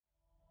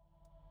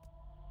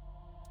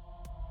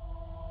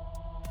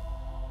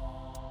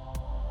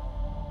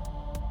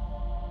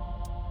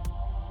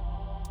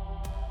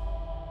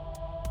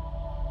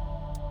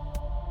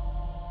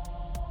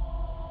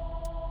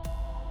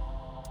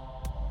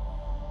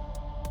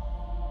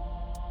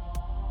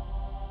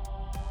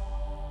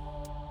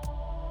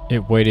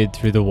It waded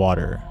through the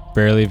water,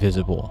 barely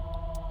visible.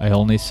 I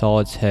only saw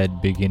its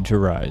head begin to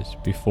rise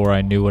before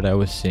I knew what I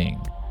was seeing.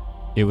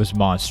 It was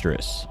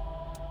monstrous.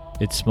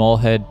 Its small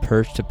head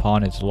perched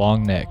upon its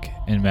long neck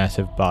and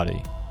massive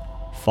body,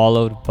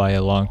 followed by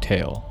a long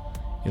tail.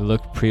 It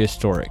looked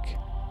prehistoric,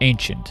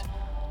 ancient,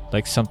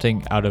 like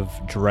something out of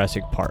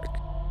Jurassic Park.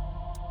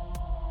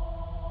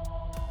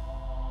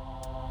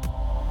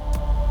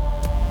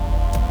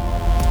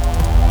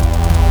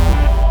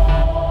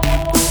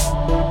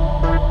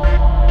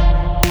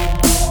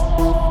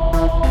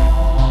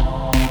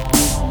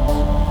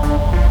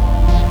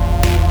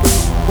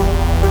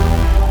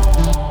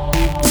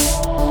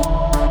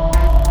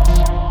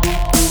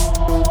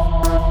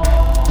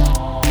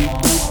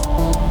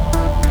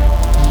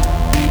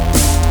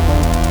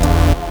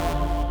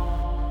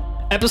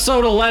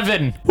 Episode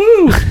 11!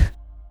 Woo!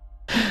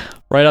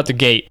 Right out the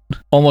gate.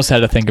 Almost had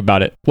to think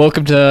about it.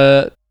 Welcome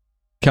to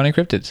Counting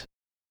Cryptids.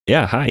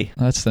 Yeah, hi.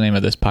 That's the name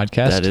of this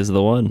podcast. That is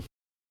the one.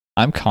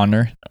 I'm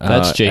Connor.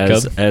 That's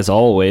Jacob. As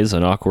always,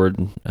 an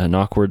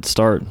awkward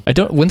start.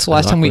 When's the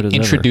last time we Awkward as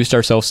introduced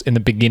ourselves in the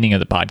beginning of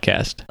the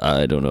podcast?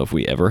 I don't know if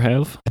we ever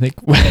have. I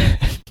think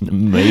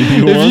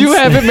Maybe once. if you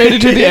haven't made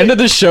it to the end of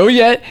the show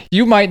yet,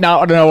 you might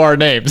not know our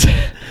names.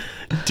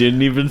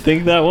 Didn't even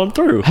think that one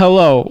through.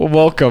 Hello,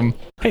 welcome.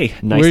 Hey,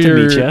 nice We're to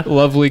meet your you.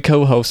 lovely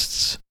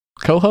co-hosts.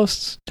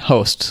 Co-hosts?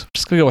 Hosts.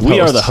 Just gonna go with We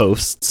hosts. are the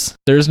hosts.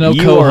 There's no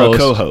You co-host. are a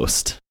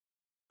co-host.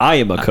 I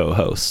am a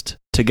co-host.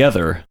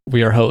 Together,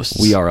 We are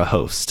hosts. we are a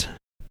host.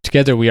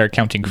 Together we are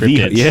Counting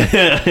Cryptids.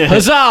 Yeah.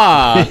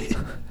 Huzzah!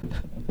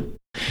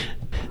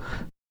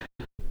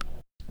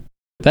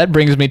 That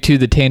brings me to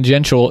the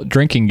tangential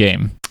drinking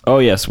game. Oh,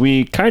 yes.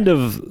 We kind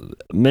of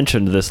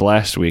mentioned this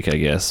last week, I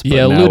guess. But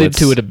Yeah, now alluded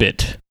to it a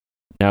bit.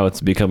 Now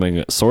it's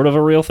becoming sort of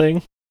a real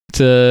thing.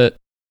 It's a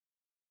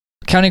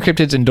Counting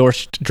Cryptids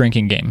endorsed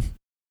drinking game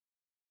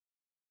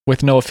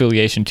with no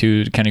affiliation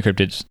to Counting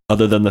Cryptids.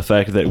 Other than the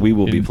fact that we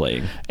will be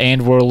playing.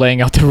 And we're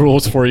laying out the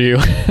rules for you.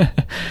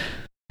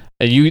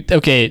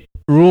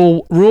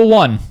 Rule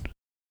 1.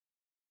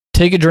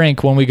 Take a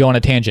drink when we go on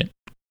a tangent.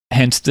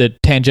 Hence the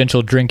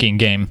tangential drinking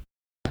game.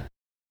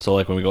 So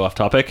like when we go off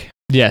topic?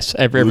 Yes,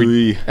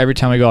 every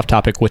time we go off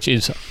topic, which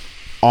is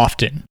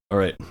often. All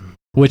right.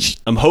 Which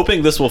I'm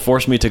hoping this will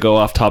force me to go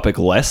off topic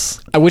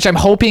less. I'm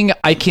hoping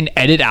I can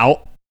edit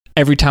out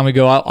every time we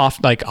go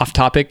off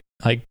topic.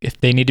 Like if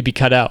they need to be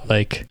cut out,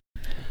 like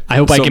I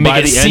hope I can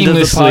make it seamlessly by the end of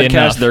the podcast,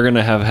 enough. they're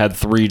gonna have had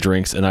 3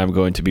 drinks, and I'm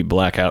going to be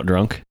blackout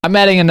drunk. I'm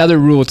adding another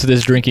rule to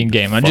this drinking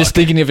game. I'm just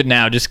thinking of it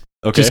now, just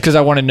because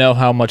I want to know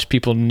how much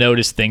people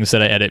notice things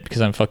that I edit because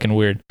I'm fucking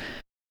weird.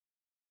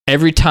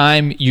 Every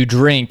time you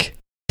drink,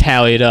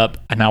 tally it up,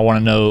 and I want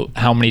to know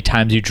how many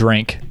times you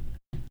drank.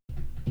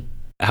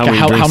 How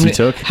many drinks you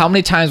took? How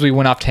many times we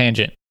went off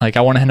tangent? Like,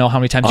 I want to know how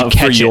many times you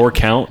catch for your it.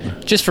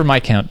 count? Just for my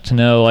count, to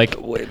know, like...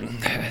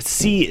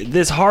 See,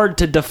 this hard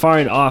to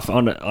define off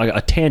on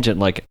a tangent.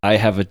 Like, I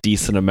have a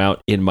decent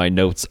amount in my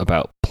notes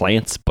about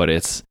plants, but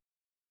it's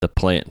the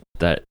plant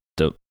that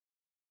the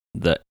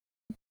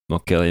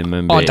Mokele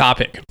Membe... On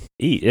topic.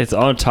 It's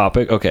on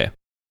topic? Okay.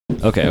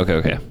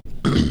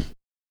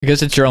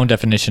 Because it's your own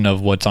definition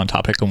of what's on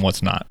topic and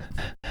what's not.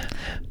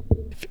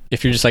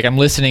 If you're just like, I'm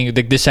listening,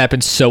 this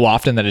happens so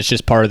often that it's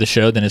just part of the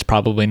show, then it's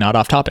probably not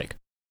off topic.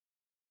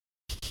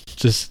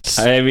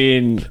 I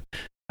mean,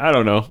 I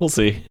don't know. We'll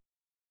see.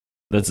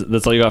 That's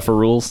all you got for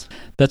rules?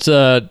 That's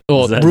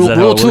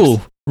rule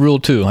 2. Rule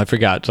 2. I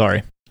forgot.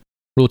 Sorry.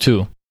 Rule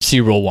 2.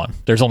 See rule 1.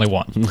 There's only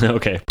one.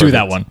 Okay. Perfect. Do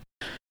that one.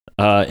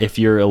 If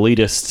you're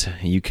elitist,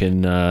 you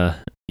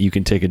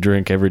can take a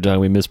drink every time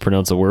we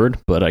mispronounce a word,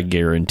 but I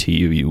guarantee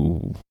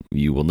you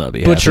will not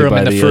be butcher happy them by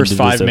in the end first of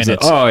 5 this episode.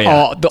 minutes. Oh yeah,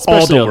 all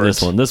the on words.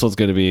 This one. This one's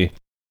going to be.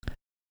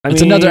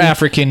 It's another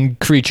African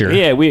creature.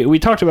 Yeah, we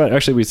talked about.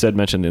 Actually, we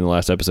mentioned in the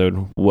last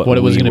episode what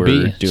it was going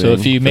to be. So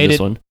if you made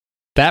it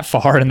that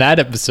far in that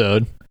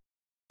episode,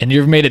 and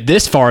you've made it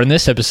this far in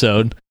this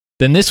episode,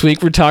 then this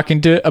week we're talking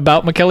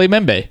about Mokele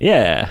Membe.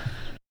 Yeah,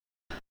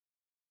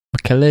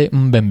 Mokele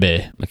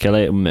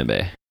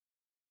Membe.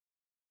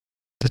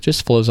 That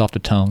just flows off the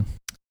tongue.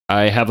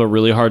 I have a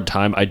really hard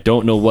time. I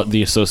don't know what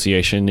the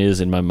association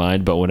is in my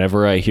mind, but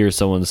whenever I hear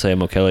someone say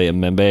Mokele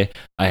Membe,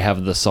 I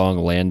have the song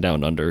 "Land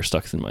Down Under"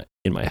 stuck in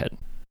my head.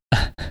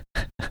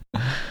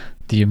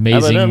 The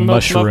amazing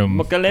mushroom.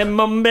 Mokele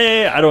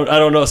Membe. I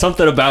don't know.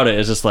 Something about it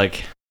is just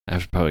like I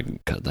should probably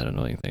cut that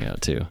annoying thing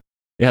out too.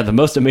 Yeah, the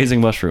most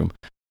amazing mushroom.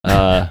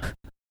 All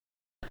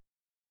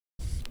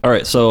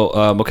right, so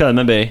Mokele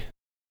Membe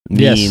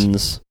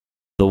means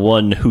the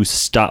one who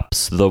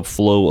stops the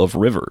flow of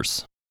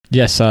rivers.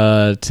 Yes,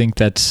 I think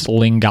that's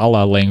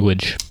Lingala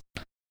language.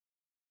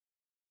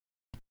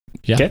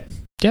 Yeah. Okay.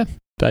 Yeah,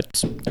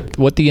 that's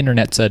what the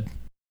internet said.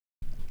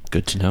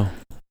 Good to know.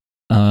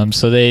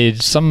 So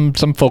some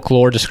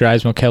folklore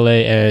describes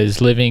Mokele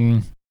as a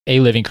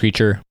living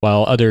creature,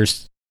 while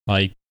others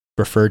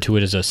refer to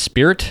it as a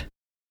spirit.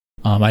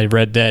 I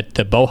read that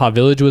the Boha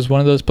village was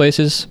one of those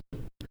places.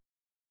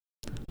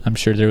 I'm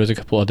sure there was a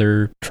couple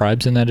other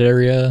tribes in that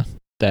area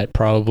that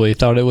probably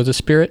thought it was a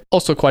spirit.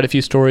 Also, quite a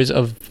few stories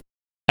of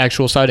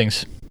actual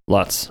sightings.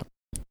 Lots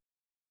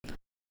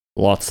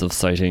of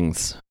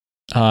sightings.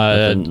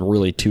 Nothing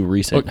really too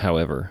recent,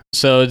 however.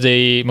 So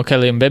the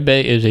Mokele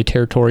Mbembe is a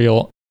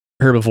territorial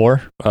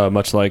herbivore.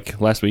 Much like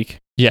last week.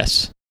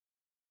 Yes.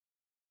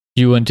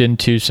 You went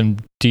into some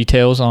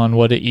details on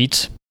what it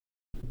eats.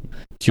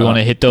 Do you want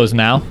to hit those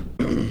now?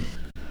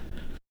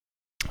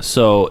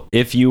 So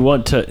if you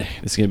want to,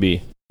 it's going to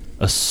be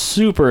a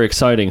super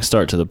exciting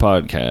start to the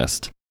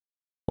podcast.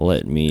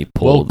 Let me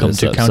pull Welcome this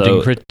to up.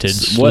 Counting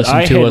Cryptids. What Listen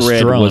I to had us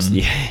read drone. was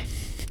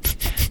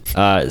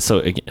so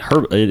again,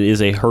 it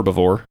is a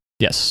herbivore.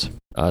 Yes.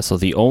 So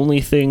the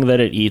only thing that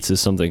it eats is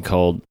something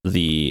called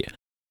the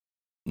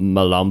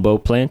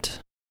Malambo plant,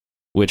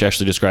 which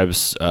actually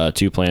describes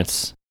two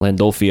plants,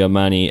 Landolfia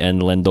mani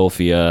and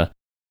Landolfia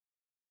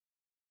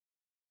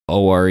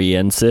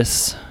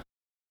oariensis.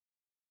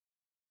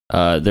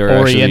 They're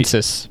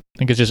Oriensis. I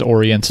think it's just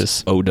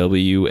Oriensis.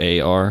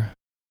 OWAR.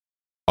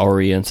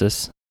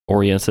 Oriensis.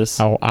 Oriensis?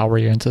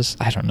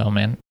 I don't know,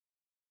 man.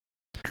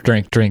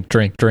 Drink.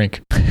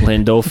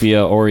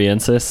 Landolfia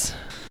oriensis.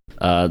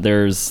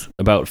 There's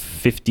about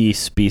 50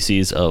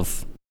 species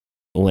of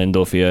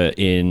Landolfia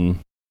in.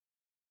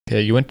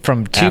 Okay, you went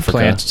from 2 Africa.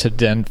 plants to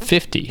then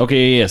 50.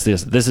 Okay, yes,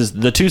 this is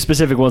the 2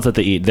 specific ones that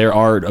they eat. There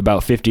are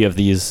about 50 of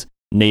these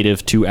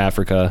native to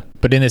Africa.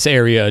 But in this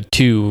area,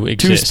 2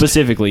 exist. 2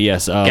 specifically,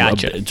 yes.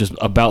 Gotcha. Just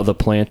about the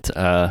plant.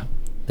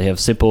 They have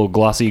simple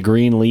glossy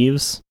green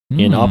leaves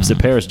in opposite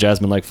pairs,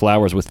 jasmine-like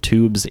flowers with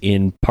tubes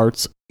in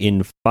parts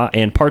in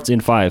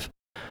 5.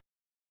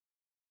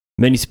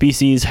 Many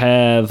species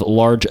have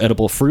large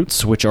edible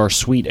fruits, which are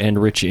sweet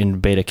and rich in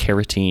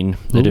beta-carotene.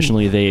 Ooh.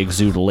 Additionally, they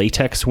exude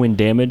latex when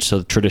damaged,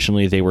 so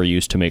traditionally they were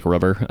used to make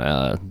rubber.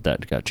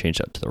 That got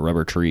changed out to the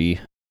rubber tree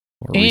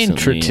more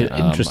recently.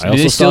 Interesting. Do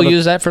they still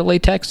use that for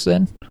latex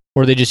then?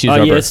 Or they just use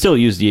rubber? Yeah, it's still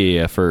used,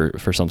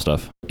 for some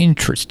stuff.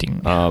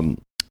 Interesting.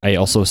 I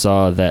also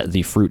saw that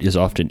the fruit is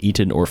often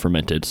eaten or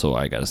fermented, so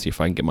I gotta see if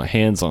I can get my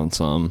hands on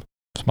some.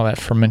 Some of that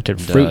fermented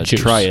fruit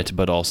juice. Try it,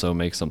 but also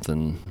make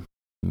something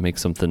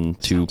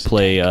to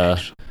play a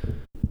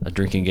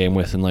drinking game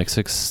with in like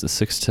 6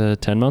 to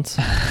 10 months.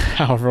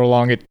 However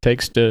long it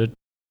takes to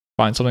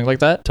find something like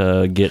that.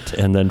 To get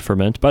and then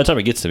ferment. By the time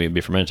it gets to me, it'll be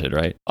fermented,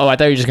 right? Oh, I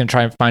thought you were just gonna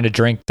try and find a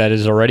drink that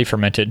is already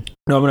fermented.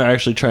 No, I'm gonna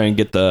actually try and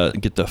get the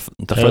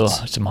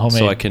fruits, some homemade.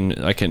 so I can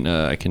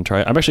try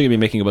it. I'm actually gonna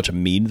be making a bunch of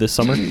mead this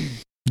summer.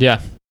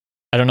 Yeah,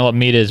 I don't know what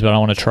meat is, but I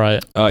want to try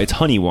it. It's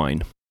honey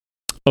wine.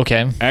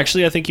 Okay,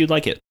 Actually, I think you'd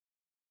like it.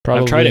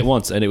 probably. I've tried it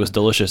once and it was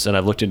delicious, and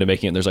I've looked into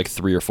making it. There's like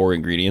 3 or 4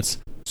 ingredients.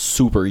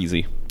 Super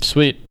easy.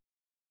 Sweet.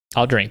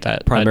 I'll drink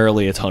that.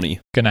 Primarily, it's honey.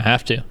 Gonna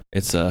have to.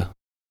 It's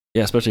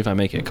especially if I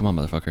make it. Come on,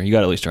 motherfucker, you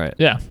gotta at least try it.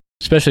 Yeah,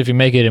 especially if you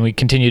make it and we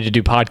continue to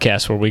do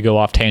podcasts where we go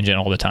off tangent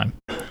all the time.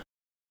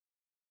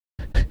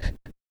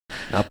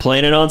 Not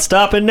planning on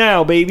stopping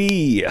now,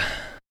 baby.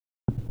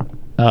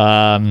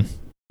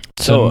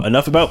 So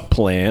enough about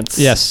plants.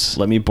 Yes.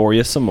 Let me bore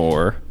you some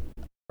more.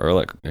 Or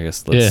I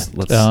guess let's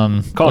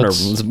Connor,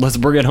 let's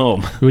bring it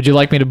home. Would you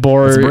like me to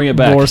Let's bring it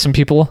back. bore some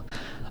people?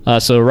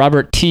 So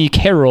Robert T.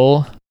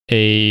 Carroll,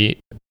 a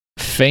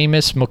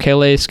famous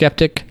Mokele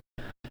skeptic,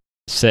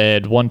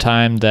 said one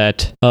time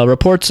that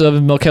reports of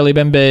Mokele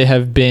Mbembe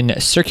have been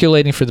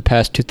circulating for the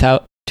past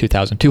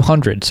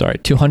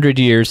 200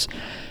 years,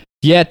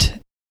 yet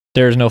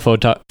there's no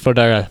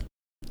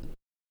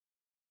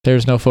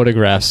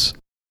photographs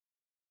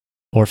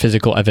or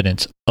physical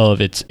evidence of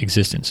its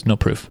existence. No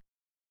proof.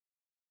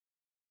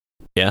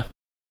 Yeah,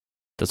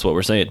 that's what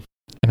we're saying.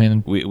 I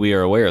mean, we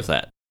are aware of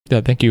that.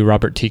 yeah, thank you,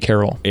 Robert T.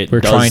 Carroll. It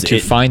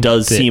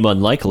does seem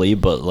unlikely,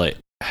 but like,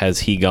 has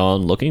he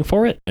gone looking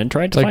for it and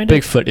tried to find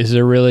it? Bigfoot, is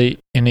there really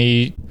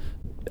any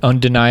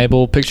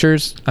undeniable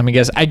pictures? I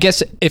mean, I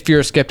guess if you're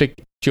a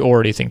skeptic, you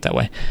already think that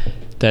way,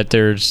 that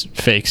there's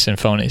fakes and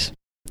phonies.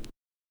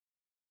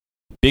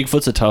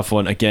 Bigfoot's a tough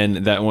one.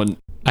 Again, that one.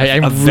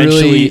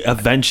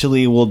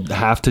 Eventually we'll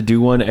have to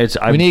do one.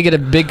 We need to get a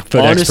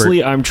Bigfoot honestly,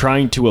 expert. I'm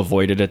trying to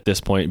avoid it at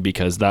this point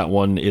because that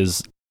one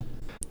is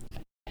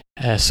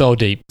so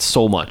deep.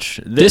 so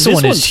much. This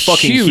one is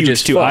fucking huge huge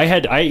as too.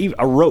 fuck. I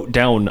wrote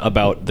down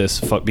about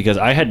this because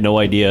I had no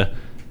idea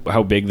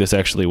how big this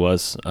actually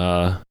was.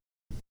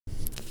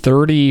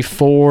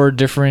 34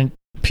 different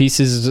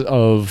pieces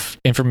of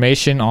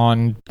information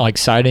on like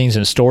sightings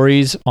and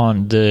stories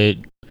on the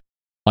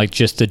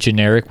just the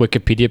generic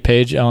Wikipedia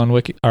page on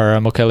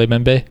Mokele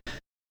Mbembe.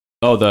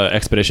 Oh, the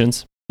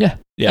expeditions. Yeah.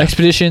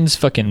 Expeditions.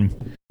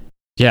 Fucking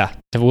yeah.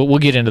 We'll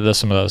get into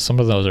some of those. Some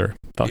of those are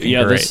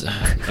fucking great.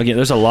 Again,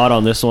 there's a lot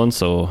on this one,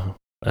 so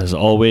as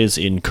always,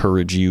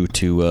 encourage you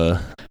to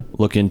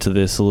look into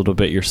this a little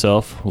bit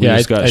yourself. We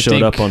just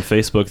showed up on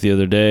Facebook the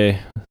other day.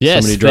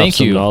 Yes, somebody dropped thank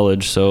some you.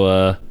 knowledge,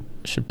 so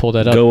should pull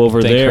that up. Go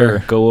over Thank there.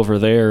 her. Go over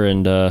there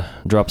and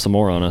drop some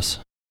more on us.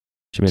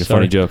 She made a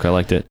Sorry. funny joke. I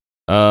liked it.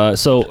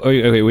 So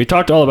okay, we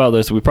talked all about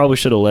this. We probably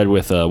should have led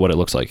with what it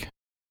looks like.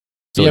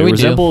 So Yeah, it we do.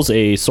 resembles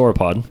a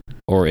sauropod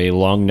or a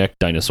long-necked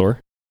dinosaur.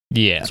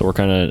 Yeah. So we're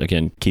kind of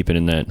again keeping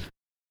in that.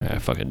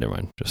 Fuck it, never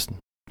mind. Just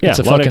Yeah, it's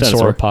a long-necked fucking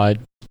dinosaur. sauropod.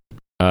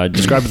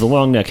 Described with a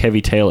long neck,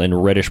 heavy tail,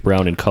 and reddish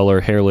brown in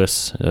color,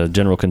 hairless.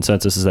 General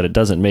consensus is that it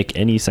doesn't make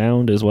any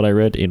sound, is what I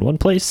read in one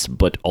place,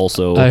 but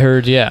also I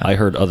heard, yeah. I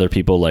heard other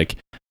people like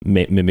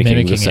mimicking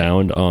Mimicking the it.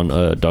 sound on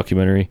a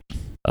documentary.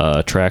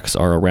 Tracks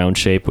are a round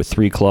shape with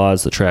 3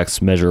 claws. The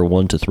tracks measure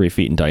 1 to 3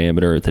 feet in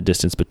diameter. The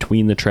distance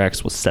between the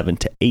tracks was 7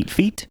 to 8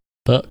 feet.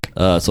 Fuck.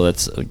 So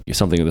that's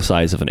something the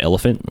size of an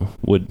elephant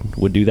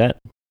would do that.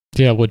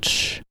 Yeah,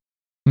 which,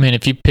 I mean,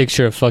 if you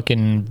picture a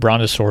fucking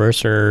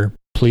brontosaurus or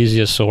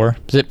plesiosaur.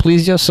 Is it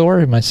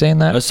plesiosaur? Am I saying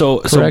that? So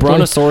correctly?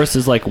 Brontosaurus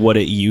is like what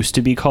it used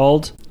to be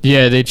called.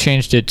 Yeah, they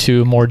changed it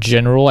to more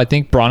general. I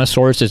think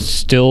brontosaurus is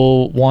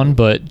still one,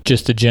 but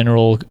just a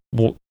general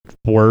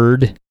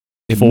word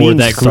It for means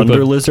that group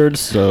thunder of... lizard,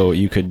 so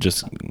you could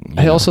just...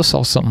 I also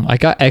saw something. I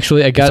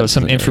got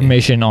some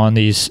information on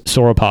these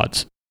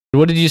sauropods.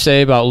 What did you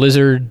say about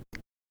lizard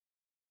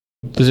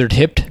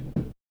hipped?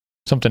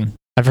 Something.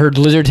 I've heard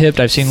lizard hipped.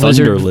 I've seen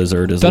thunder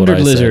lizard is thunder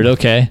what I lizard. said.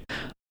 Okay.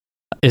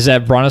 Is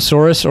that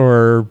brontosaurus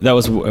or... That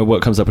was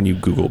what comes up when you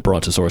Google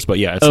brontosaurus, but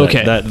yeah, it's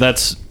Okay.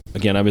 that's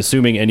again, I'm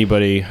assuming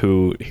anybody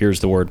who hears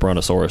the word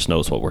brontosaurus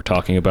knows what we're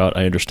talking about.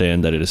 I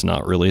understand that it is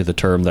not really the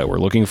term that we're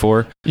looking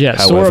for. Yeah,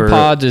 However,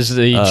 sauropods is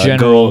the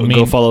general...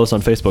 Go follow us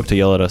on Facebook to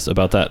yell at us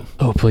about that.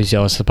 Oh, please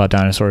yell us about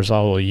dinosaurs. I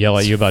will yell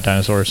at you about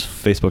dinosaurs.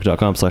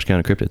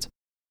 Facebook.com/countercryptids.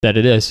 That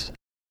it is.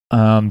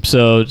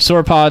 So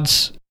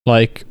sauropods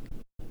like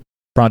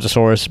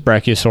Brontosaurus,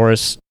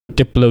 Brachiosaurus,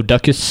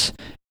 Diplodocus,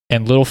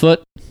 and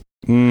Littlefoot.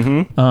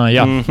 Mm-hmm.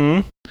 Yeah.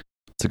 Mm-hmm.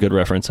 It's a good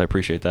reference. I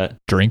appreciate that.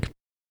 Drink.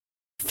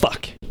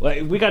 Fuck.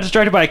 Wait, we got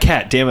distracted by a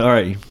cat. Damn it. All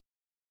right.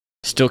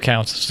 Still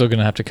counts. Still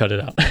gonna have to cut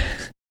it out.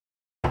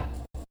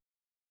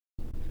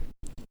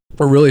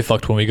 We're really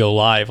fucked when we go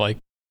live. Like,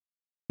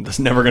 That's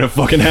never gonna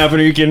fucking happen.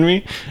 Are you kidding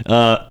me?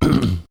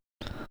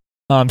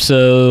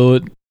 So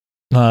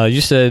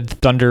you said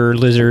thunder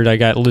lizard. I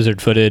got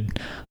lizard footed.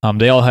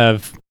 They all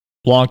have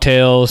long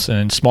tails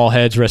and small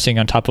heads resting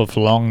on top of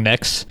long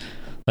necks.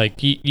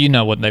 Like you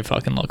know what they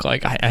fucking look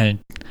like.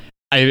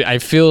 I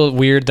feel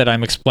weird that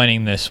I'm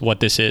explaining what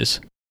this is,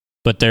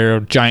 but they're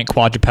giant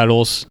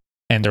quadrupedals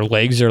and their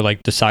legs are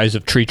like the size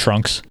of tree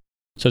trunks.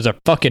 So they're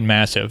fucking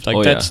massive.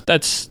 Like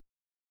that's.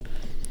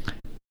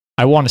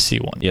 I want to see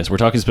one. Yes, we're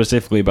talking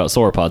specifically about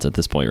sauropods at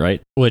this point,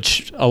 right?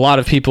 Which a lot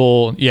of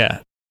people,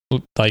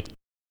 like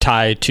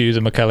tie to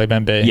the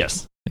Mokele-mbembe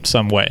Yes. in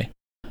some way.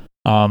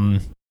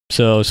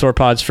 So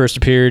sauropods first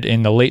appeared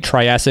in the late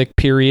Triassic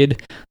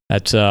period.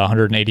 That's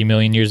 180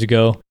 million years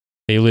ago.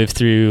 They lived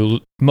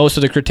through most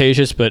of the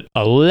Cretaceous, but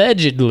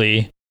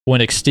allegedly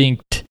went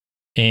extinct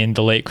in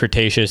the late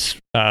Cretaceous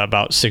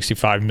about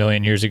 65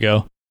 million years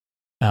ago.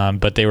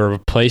 But they were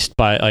replaced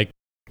by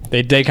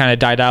they kind of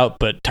died out,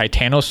 but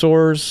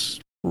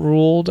titanosaurs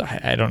ruled.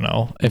 I don't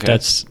know if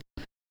that's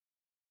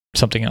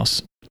something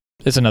else.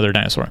 It's another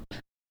dinosaur.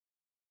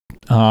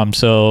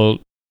 So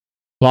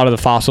a lot of the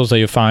fossils that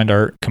you find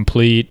are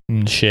complete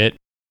and shit.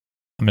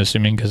 I'm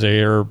assuming because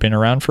they've been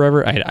around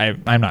forever.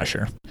 I'm not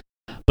sure,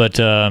 but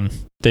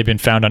they've been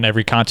found on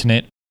every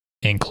continent,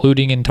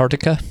 including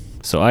Antarctica.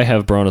 So I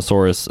have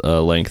Brontosaurus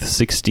length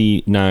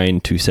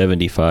 69 to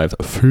 75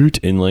 feet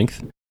in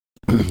length.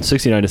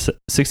 69 to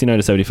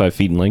 75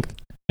 feet in length.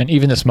 And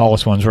even the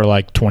smallest ones were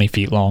like 20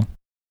 feet long.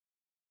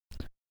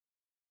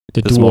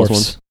 The smallest dwarfs.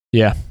 ones?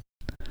 Yeah.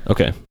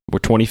 Okay. We're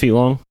 20 feet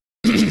long?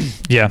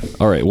 Yeah.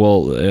 All right.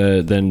 Well,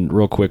 then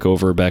real quick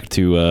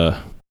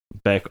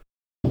back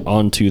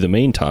onto the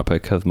main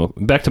topic of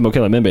back to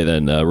Mokele-mbembe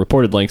then.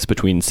 Reported lengths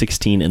between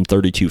 16 and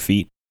 32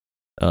 feet.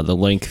 The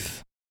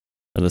length,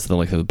 and that's the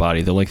length of the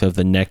body, the length of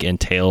the neck and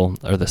tail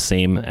are the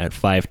same at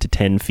 5 to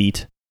 10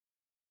 feet.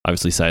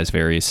 Obviously, size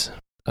varies.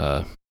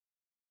 I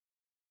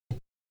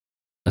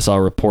saw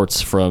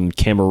reports from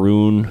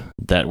Cameroon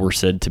that were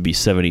said to be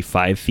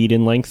 75 feet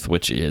in length,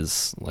 which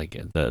is like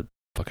the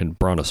fucking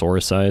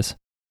Brontosaurus size.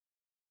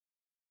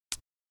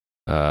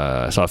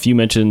 I saw a few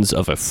mentions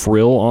of a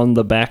frill on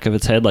the back of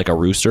its head, like a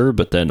rooster,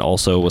 but then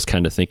also was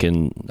kind of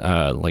thinking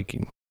like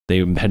they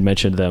had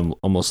mentioned them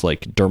almost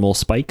like dermal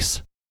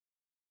spikes.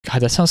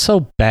 God, that sounds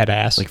so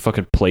badass. Like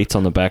fucking plates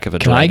on the back of a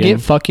Can dragon. I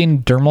get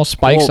fucking dermal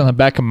spikes on the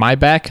back of my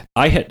back?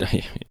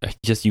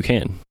 Yes, you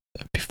can.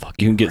 That'd be fucking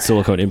You can get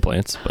silicone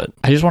implants, but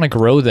I just want to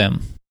grow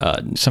them.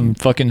 Some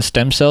fucking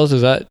stem cells?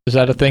 Is that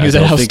a thing? Is I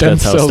that don't how think stem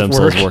that's how cells stem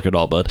work? cells work at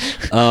all, bud.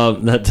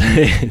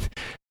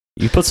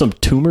 You put some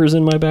tumors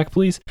in my back,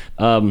 please.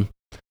 Large.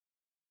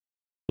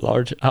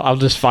 I'll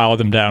just file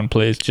them down,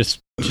 please. Just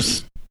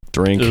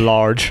Drink.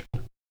 large.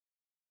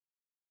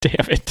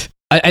 Damn it.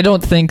 I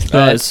don't think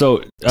that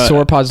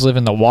sauropods live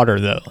in the water,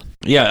 though.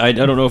 Yeah, I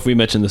don't know if we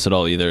mentioned this at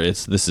all either.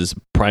 This is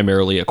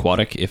primarily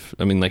aquatic. It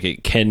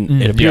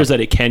appears that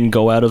it can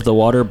go out of the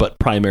water, but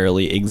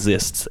primarily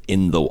exists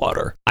in the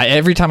water.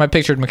 Every time I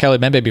pictured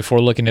Mokele-mbembe before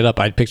looking it up,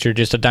 I'd picture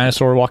just a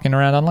dinosaur walking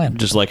around on land.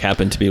 Just like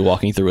happened to be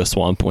walking through a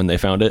swamp when they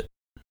found it.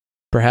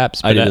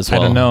 Perhaps, but I did as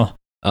well. I don't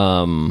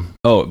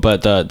know.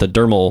 But the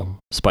dermal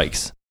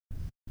spikes.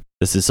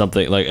 This is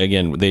something like,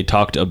 again, they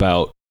talked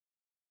about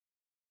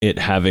it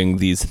having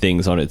these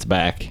things on its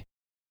back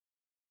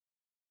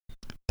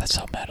That's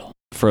so metal.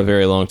 for a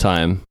very long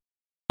time.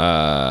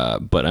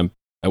 But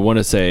I want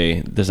to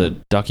say there's a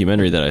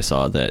documentary that I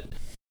saw that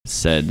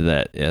said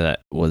that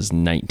that was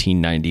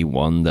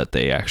 1991 that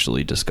they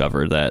actually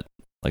discovered that,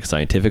 like,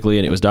 scientifically,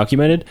 and it was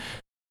documented.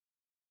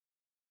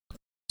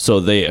 So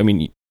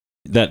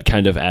that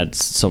kind of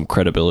adds some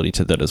credibility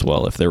to that as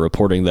well. If they're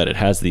reporting that it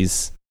has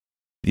these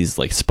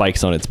like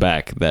spikes on its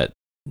back that,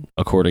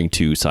 according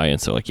to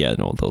science, they're like, yeah,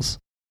 no, those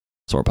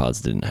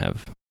sauropods didn't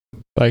have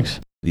Spikes.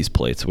 these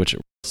plates, which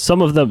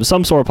some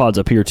sauropods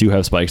appear to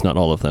have spikes, not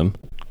all of them.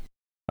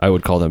 I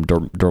would call them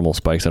dermal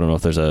spikes. I don't know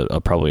if there's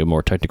probably a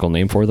more technical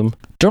name for them.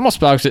 Dermal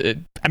spikes,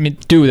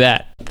 do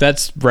that.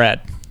 That's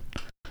rad.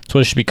 That's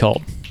what it should be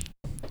called.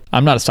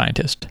 I'm not a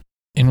scientist.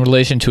 In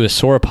relation to a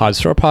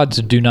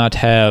sauropods do not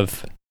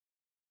have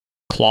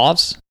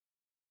claws.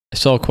 I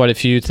saw quite a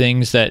few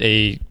things that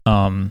a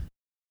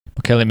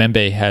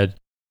Mokele-mbembe had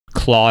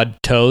clawed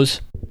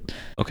toes.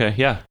 Okay,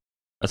 yeah.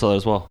 I saw that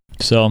as well.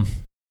 So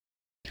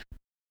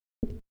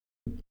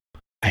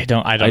I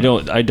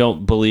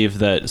don't believe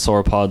that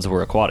sauropods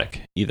were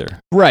aquatic either.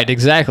 Right,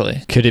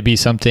 exactly. Could it be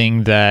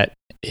something that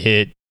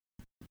it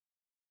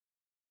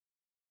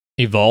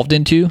evolved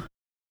into?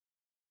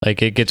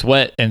 Like, it gets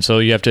wet, and so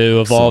you have to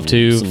evolve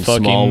to some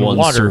fucking small ones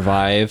water.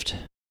 survived.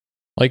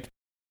 Like,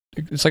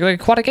 it's like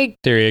aquatic ape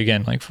theory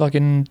again. Like,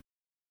 fucking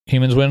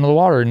humans went into the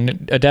water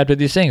and adapted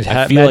these things.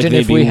 I feel Imagine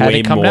like if they'd we be had way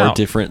it come more out.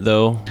 different,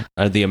 though,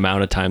 the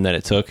amount of time that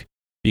it took.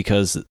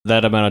 Because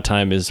that amount of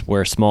time is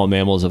where small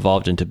mammals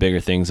evolved into bigger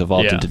things,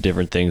 into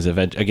different things,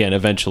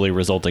 eventually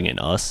resulting in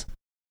us.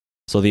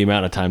 So the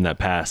amount of time that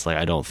passed, like,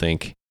 I don't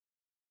think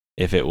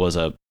if it was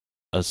a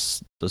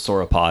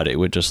sauropod, it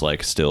would just,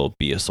 like, still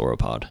be a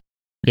sauropod.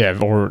 Yeah,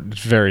 or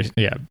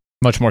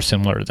much more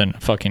similar than a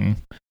fucking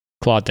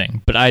clawed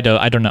thing. But I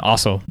don't know.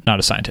 Also, not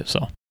a scientist,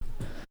 so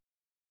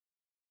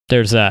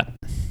there's that.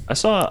 I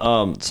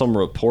saw some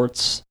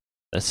reports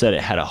that said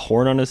it had a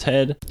horn on its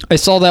head. I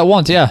saw that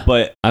once, yeah.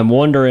 But I'm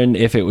wondering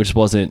if it just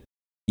wasn't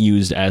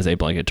used as a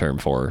blanket term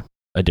for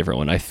a different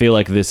one. I feel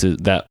like this is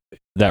that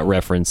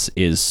reference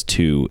is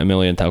to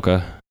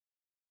Emelianthauca.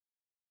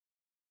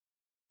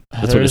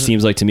 That's what it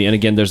seems like to me. And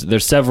again,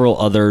 there's several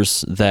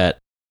others that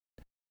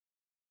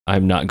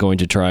I'm not going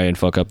to try and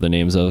fuck up the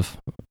names of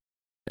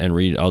and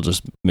read. I'll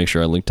just make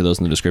sure I link to those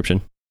in the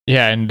description.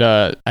 Yeah, and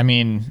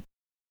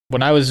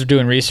when I was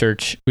doing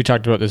research, we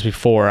talked about this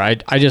before. I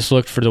just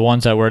looked for the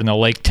ones that were in the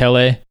Lake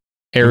Tele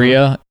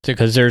area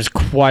because there's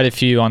quite a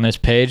few on this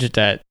page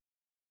that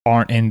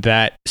aren't in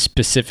that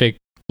specific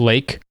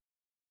lake,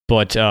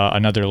 but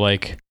another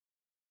lake,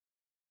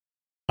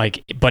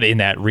 but in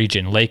that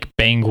region, Lake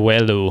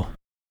Benguelu.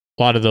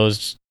 A lot of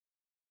those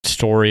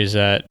stories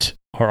that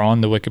are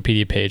on the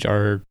Wikipedia page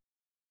are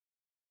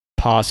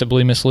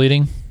possibly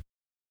misleading.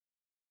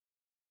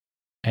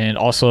 And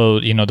also,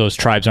 those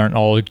tribes aren't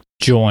all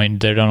joined.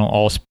 They don't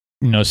all,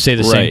 say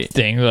the same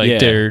thing. Like,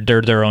 they're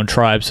their own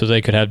tribe, so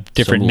they could have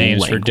different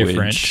names for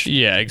different.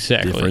 Yeah,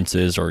 exactly.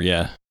 Differences, or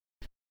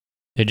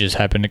they just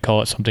happen to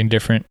call it something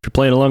different. If you're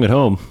playing along at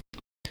home,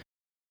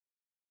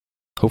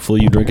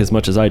 hopefully you drink as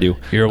much as I do.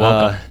 You're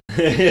welcome.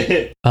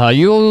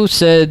 You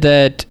said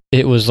that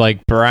it was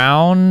like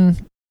brown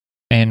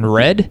and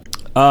red?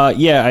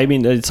 Yeah,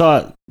 I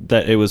saw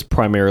that it was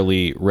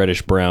primarily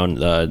reddish brown.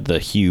 The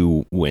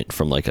hue went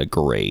from like a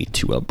gray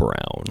to a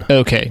brown.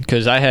 Okay,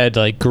 because I had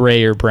like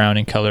gray or brown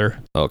in color.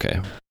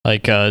 Okay.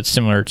 Like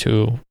similar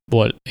to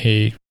what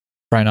a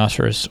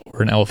rhinoceros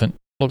or an elephant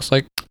looks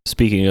like.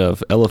 Speaking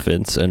of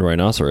elephants and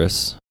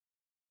rhinoceros,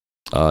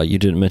 you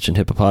didn't mention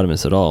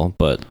hippopotamus at all,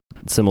 but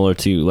similar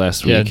to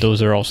last week. Yeah,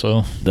 those are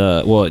also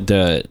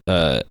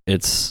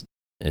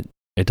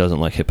it doesn't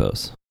like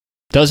hippos.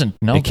 Doesn't?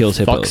 No. It kills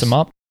hippos. Fucks them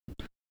up.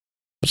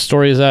 What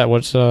story is that?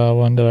 What's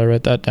one did I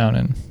write that down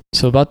in?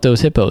 So about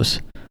those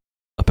hippos.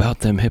 About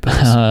them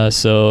hippos.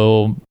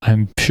 So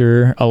I'm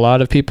sure a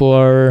lot of people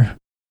are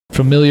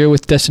familiar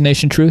with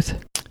Destination Truth,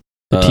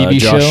 the TV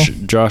show.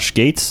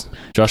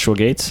 Joshua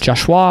Gates.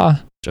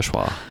 Joshua.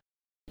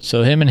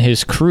 So him and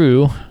his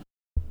crew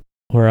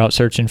were out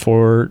searching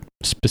for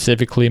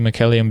specifically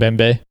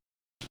Mokele-mbembe.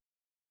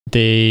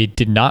 They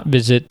did not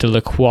visit the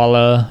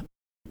Lakwala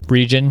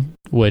region,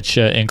 which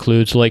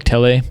includes Lake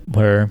Tele,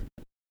 where,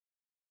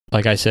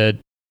 like I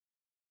said,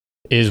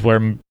 is where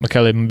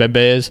Mokele-mbembe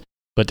is.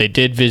 But they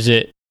did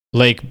visit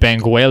Lake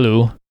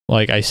Benguelu,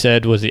 like I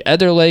said, was the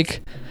other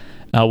lake,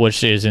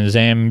 which is in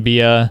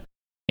Zambia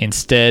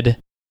instead.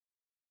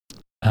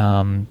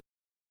 They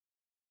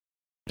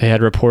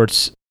had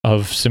reports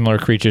of similar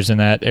creatures in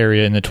that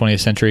area in the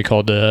 20th century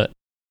called the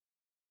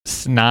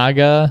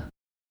Snaga.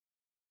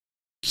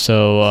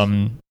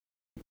 So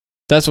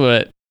that's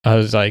what I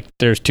was like,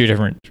 there's two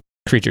different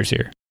creatures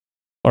here,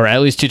 or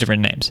at least two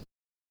different names.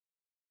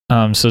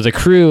 So the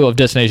crew of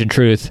Destination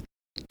Truth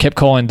kept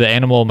calling the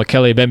animal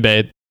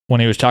Mokele-mbembe when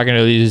he was talking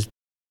to these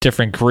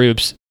different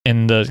groups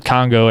in the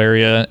Congo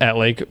area at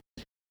Lake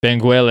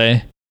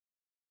Benguelu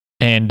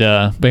and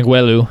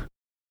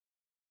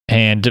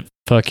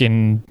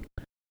fucking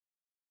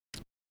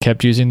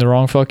kept using the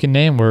wrong fucking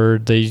name where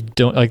they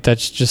don't, like,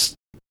 that's just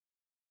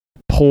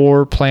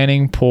poor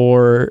planning,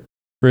 poor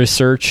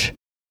research.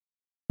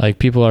 Like,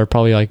 people are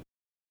probably like,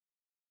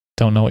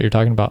 don't know what you're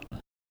talking about.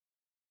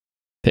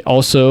 They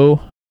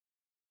also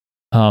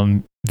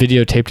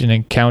videotaped an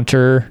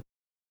encounter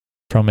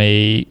from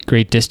a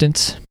great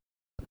distance.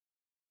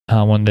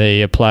 When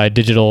they applied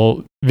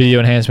digital video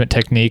enhancement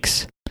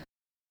techniques,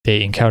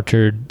 they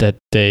encountered that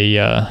they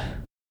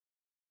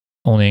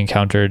only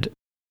encountered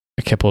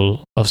a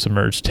couple of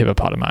submerged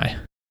hippopotami.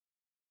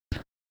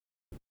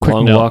 Quick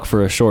Long note. walk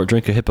for a short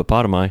drink of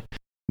hippopotami.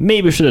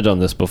 Maybe we should have done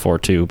this before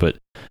too, but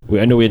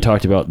I know we had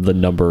talked about the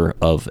number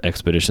of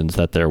expeditions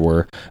that there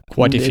were.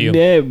 Quite a few.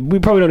 We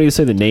probably don't need to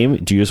say the name.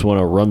 Do you just want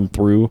to run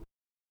through?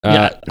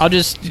 Yeah, I'll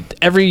just,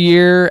 every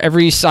year,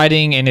 every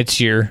sighting in its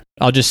year,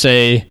 I'll just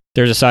say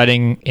there's a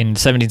sighting in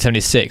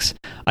 1776,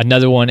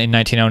 another one in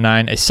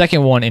 1909, a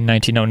second one in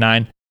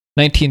 1909,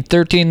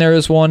 1913 there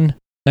is one,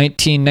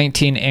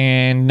 1919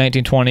 and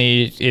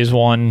 1920 is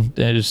one.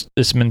 There's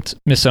this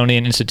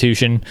Smithsonian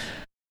institution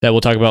that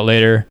we'll talk about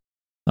later.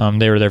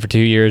 They were there for 2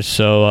 years.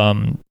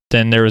 So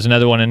then there was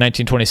another one in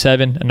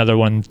 1927, another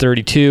one in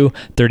 32,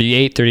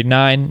 38,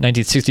 39,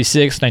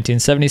 1966,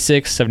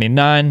 1976,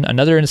 79,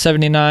 another in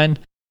 79.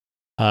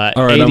 All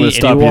right, 80, I'm going to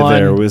stop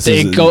 81. you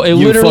there. It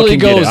literally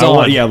goes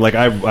on. Yeah, like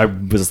I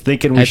was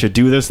thinking we should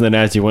do this, and then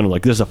as you went,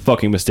 like, this is a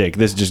fucking mistake.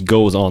 This just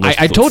goes on.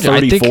 I told you,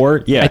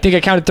 34? I think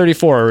I counted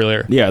 34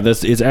 earlier. Yeah,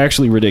 this is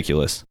actually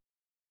ridiculous.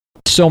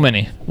 So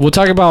many. We'll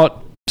talk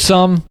about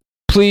some.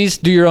 Please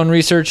do your own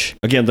research.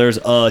 Again, there's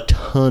a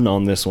ton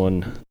on this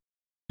one.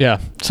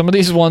 Yeah, some of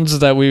these ones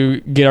that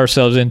we get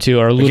ourselves into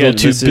are a little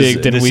too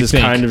big than we think. This is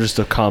kind of just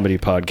a comedy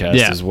podcast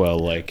as well.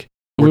 Like,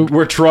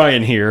 we're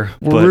trying here.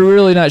 We're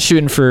really not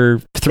shooting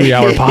for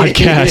 3-hour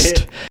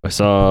podcast. I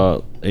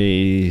saw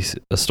a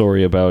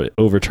story about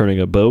overturning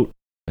a boat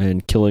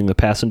and killing the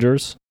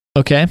passengers.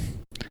 Okay.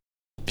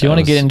 If you want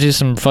to get into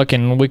some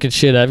fucking wicked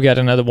shit, I've got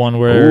another one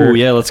where... Oh,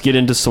 yeah, let's get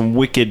into some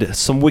wicked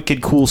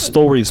cool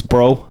stories,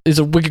 bro. These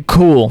are wicked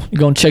cool. You're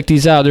going to check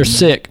these out. They're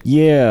sick.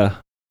 Yeah.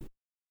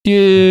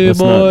 Yeah,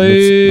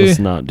 boy. Let's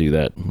not do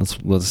that.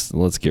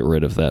 Let's get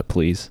rid of that,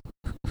 please.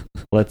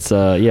 Let's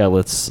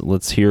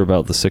hear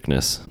about the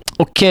sickness.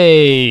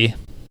 Okay.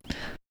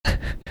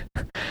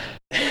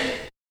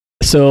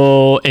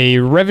 So a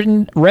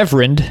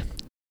reverend,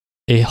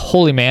 a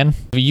holy man,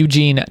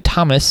 Eugene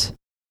Thomas,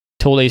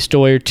 told a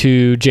story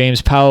to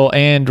James Powell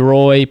and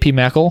Roy P.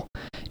 Mackle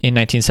in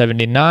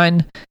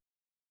 1979.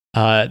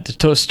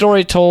 The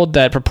story told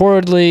that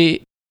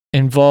purportedly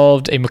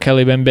involved a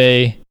Mokele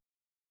Bembe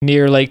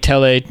near Lake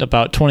Tele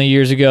about 20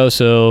 years ago.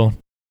 So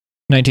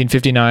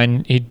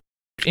 1959, he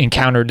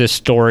encountered this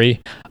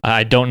story.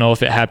 I don't know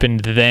if it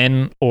happened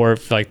then or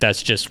if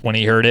that's just when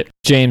he heard it.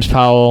 James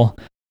Powell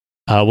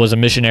was a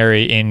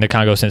missionary in the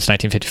Congo since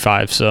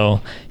 1955,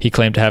 so he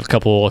claimed to have a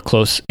couple of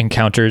close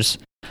encounters.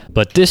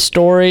 But this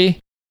story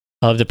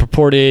of the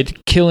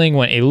purported killing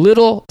went a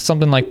little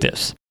something like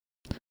this.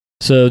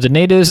 So the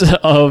natives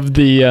of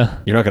the...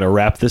 You're not going to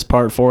wrap this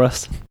part for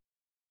us?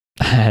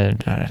 I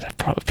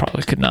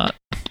probably could not.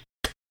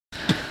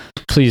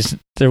 Please,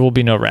 there will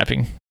be no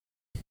rapping.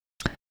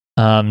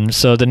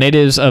 So the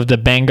natives of the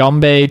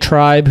Bangombe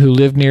tribe who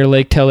lived near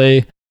Lake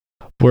Tele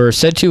were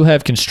said to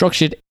have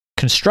constructed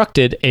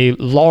a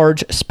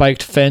large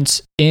spiked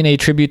fence in a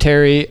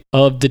tributary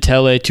of the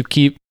Tele to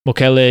keep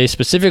Mokele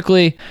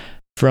specifically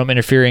from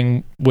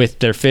interfering with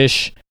their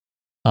fish.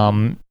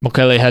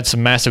 Mokele had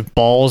some massive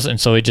balls,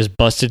 and so he just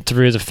busted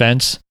through the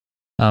fence.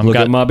 Look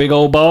at my big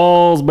old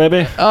balls,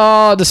 baby.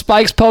 Oh, the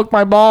spikes poked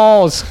my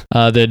balls.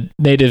 The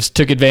natives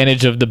took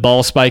advantage of the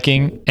ball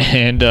spiking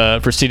and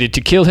proceeded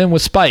to kill him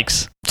with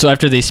spikes. So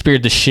after they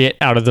speared the shit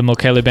out of the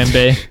Mokele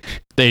Bembe,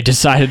 they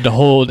decided to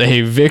hold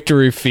a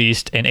victory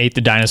feast and ate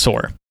the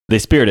dinosaur. They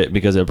speared it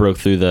because it broke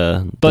through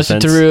the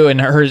busted fence. Through and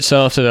hurt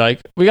itself, so they're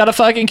like, we gotta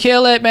fucking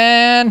kill it,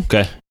 man.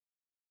 Okay.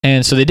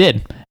 And so they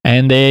did.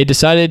 And they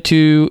decided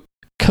to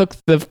cook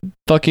the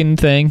fucking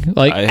thing,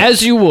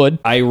 as you would.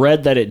 I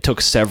read that it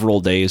took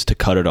several days to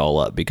cut it all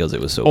up because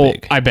it was so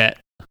big. I bet.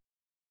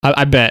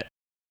 I bet.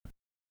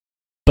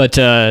 But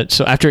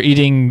so after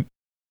eating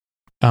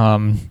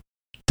the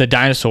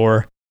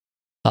dinosaur,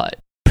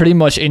 pretty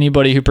much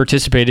anybody who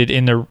participated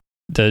in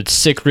the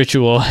sick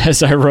ritual,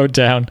 as I wrote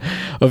down,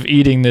 of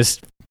eating this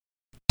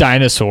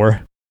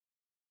dinosaur,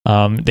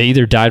 they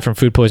either died from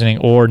food poisoning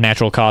or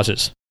natural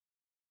causes.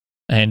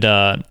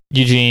 And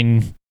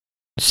Eugene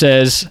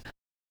says,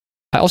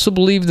 I also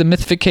believe the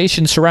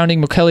mythification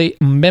surrounding Mokele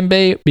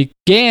Bembe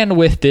began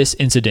with this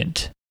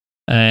incident.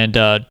 And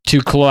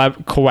to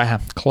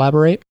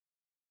collaborate?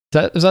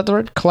 Is that the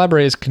word?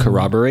 Collaborate is...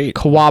 Corroborate?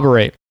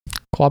 Corroborate.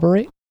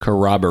 Corroborate?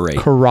 Corroborate.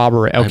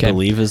 Corroborate, okay. I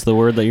believe is the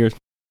word that you're...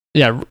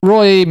 Yeah,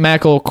 Roy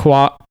Mackle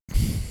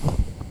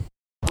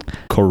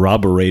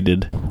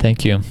corroborated.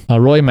 Thank you.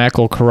 Roy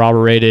Mackle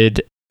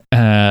corroborated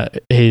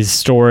his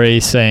story,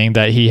 saying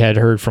that he had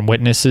heard from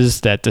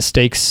witnesses that the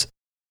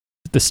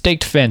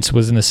staked fence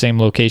was in the same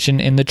location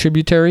in the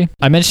tributary.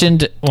 I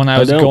mentioned when I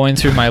was going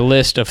through my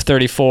list of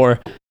 34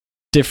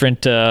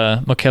 different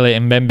Mokele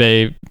and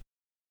Bembe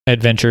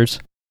adventures,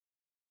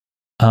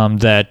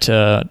 that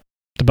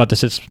about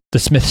the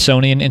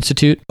Smithsonian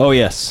Institute. Oh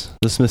yes,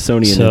 the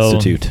Smithsonian So-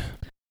 Institute.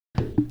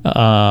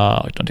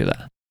 Don't do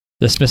that.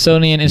 The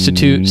Smithsonian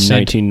Institute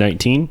sent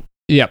 1919.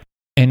 Yep.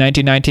 In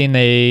 1919,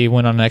 they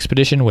went on an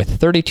expedition with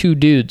 32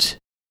 dudes.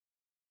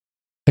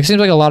 It seems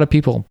like a lot of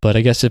people, but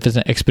I guess if it's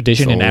an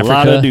expedition in A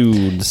lot of Africa,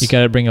 dudes. you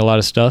got to bring a lot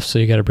of stuff, so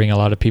you got to bring a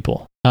lot of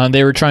people.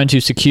 They were trying to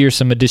secure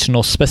some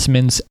additional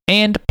specimens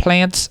and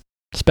plants,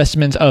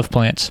 specimens of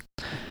plants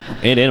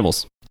And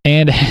animals.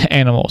 and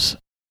animals.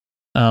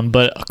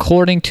 But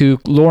according to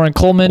Lauren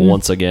Coleman,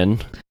 Once again.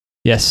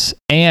 yes,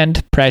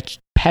 and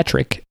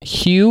Patrick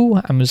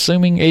Hugh, I'm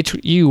assuming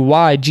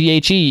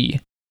Huyyghe.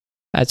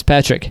 That's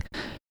Patrick.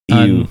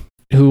 Ew.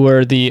 Who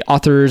were the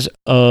authors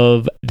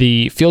of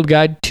the Field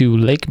Guide to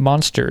Lake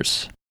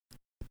Monsters.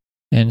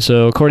 And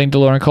so, according to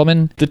Lauren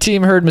Coleman, the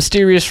team heard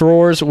mysterious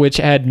roars which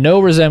had no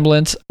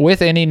resemblance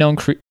with any known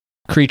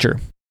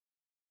creature.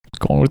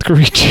 Going with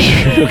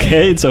creature.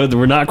 Okay, so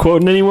we're not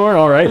quoting anymore?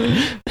 All right.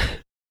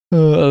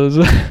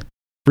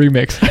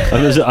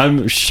 Remix.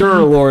 I'm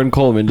sure Lauren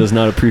Coleman does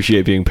not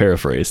appreciate being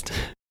paraphrased.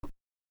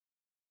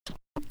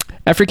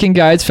 African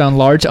guides found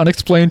large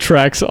unexplained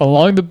tracks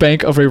along the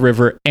bank of a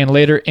river and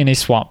later in a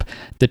swamp.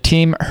 The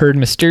team heard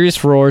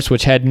mysterious roars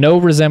which had no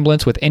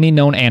resemblance with any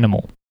known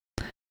animal.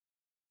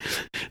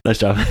 Nice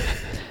job.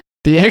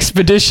 The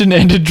expedition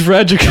ended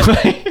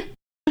tragically.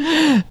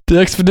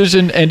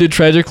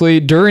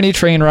 During a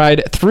train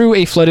ride through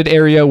a flooded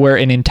area where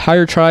an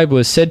entire tribe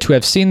was said to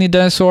have seen the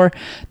dinosaur.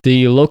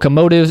 The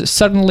locomotive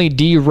suddenly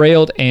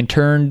derailed and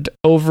turned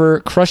over,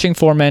 crushing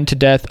 4 men to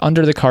death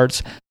under the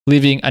carts,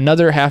 leaving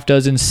another half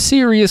dozen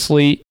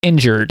seriously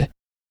injured.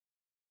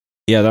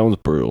 Yeah, that one's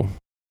brutal.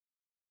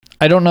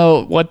 I don't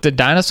know what the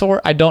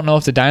dinosaur. I don't know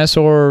if the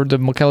dinosaur, the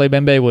Mokele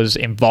Bembe, was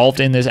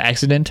involved in this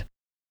accident.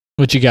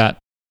 What you got?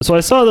 So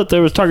I saw that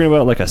there was talking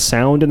about like a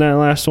sound in that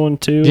last one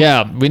too.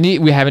 Yeah,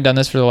 we haven't done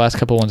this for the last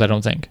couple ones, I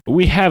don't think.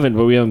 We haven't,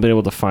 but we haven't been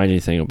able to find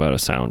anything about a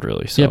sound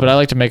really. So. Yeah, but I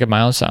like to make up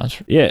my own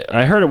sounds. Yeah,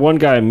 I heard one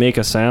guy make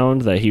a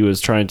sound that he was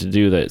trying to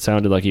do that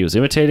sounded like he was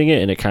imitating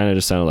it, and it kind of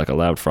just sounded like a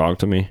loud frog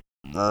to me.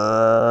 It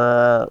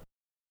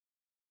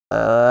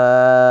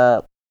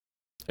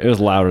was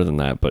louder than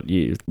that, but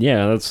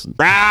yeah, that's.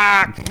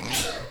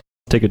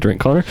 Take a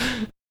drink, Connor.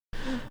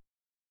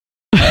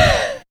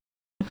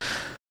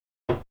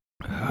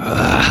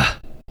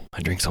 My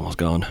drink's almost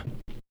gone.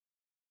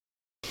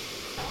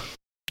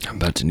 I'm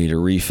about to need a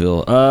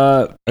refill.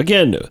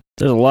 Again,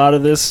 there's a lot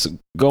of this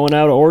going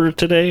out of order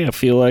today. I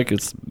feel like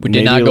We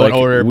did not go in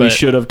order, We but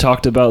should have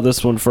talked about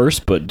this one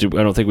first, but I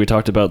don't think we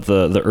talked about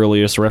the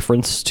earliest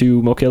reference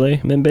to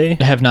Mokele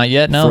Bembe. I have not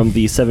yet, no. From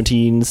the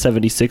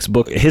 1776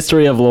 book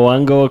History of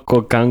Loango,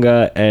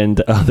 Kokanga,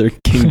 and Other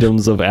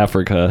Kingdoms of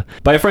Africa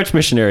by a French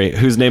missionary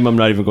whose name I'm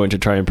not even going to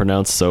try and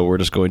pronounce, so we're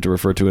just going to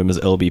refer to him as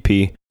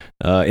LBP.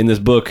 In this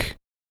book,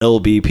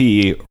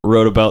 LBP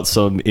wrote about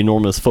some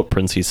enormous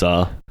footprints he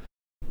saw.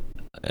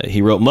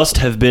 He wrote, must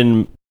have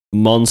been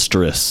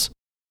monstrous.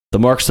 The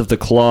marks of the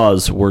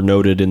claws were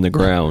noted in the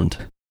ground,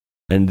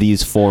 and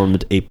these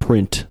formed a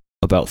print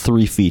about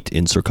 3 feet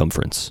in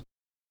circumference.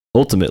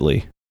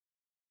 Ultimately,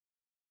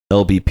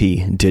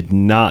 LBP did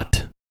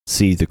not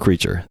see the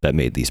creature that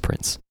made these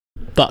prints.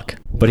 Fuck.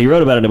 But he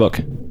wrote about it in a book.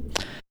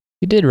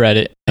 You did read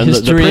it. And the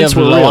History prints of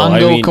were real. I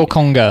Loango mean,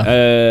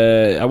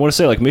 Kokonga. I want to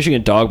say like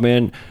Michigan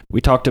Dogman,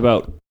 we talked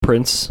about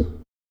prints.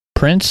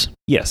 Prince?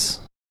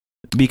 Yes.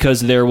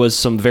 Because there was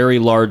some very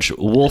large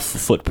wolf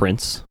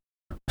footprints.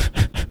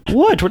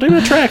 What? We're talking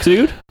about tracks,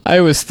 dude.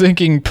 I was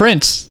thinking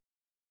Prince.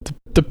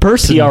 The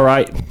person.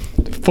 PRI.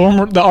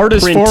 The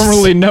artist Prince.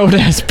 formerly known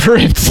as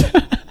Prince.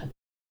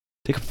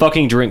 Take a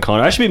fucking drink,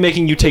 Connor. I should be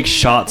making you take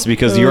shots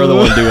because you're the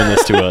one doing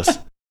this to us.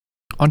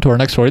 On to our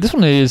next story. This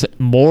one is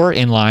more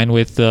in line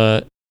with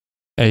a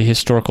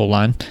historical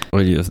line.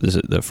 What is this?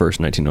 Is the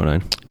first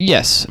 1909?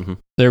 Yes. Mhm.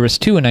 There was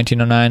 2 in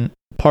 1909.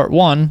 Part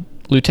 1,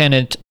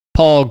 Lieutenant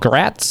Paul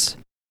Gratz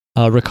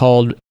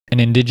recalled an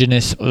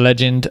indigenous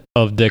legend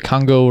of the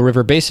Congo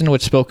River Basin,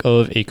 which spoke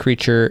of a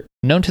creature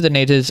known to the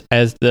natives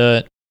as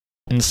the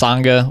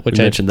Nsanga, which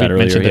We mentioned that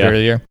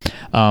earlier.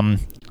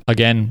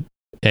 Again,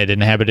 it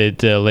inhabited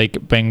the Lake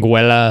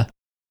Benguela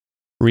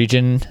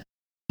region,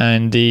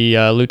 and the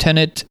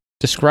lieutenant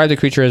described the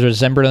creature as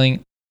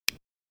resembling.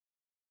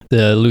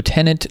 The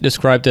lieutenant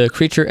described the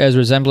creature as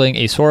resembling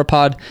a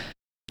sauropod.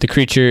 The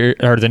creature,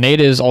 or the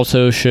natives,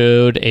 also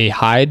showed a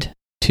hide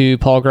to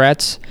Paul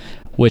Gratz,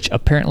 which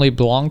apparently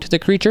belonged to the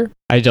creature.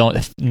 I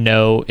don't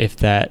know if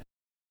that.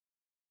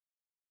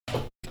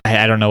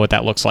 I don't know what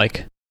that looks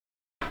like.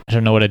 I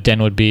don't know what a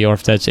den would be, or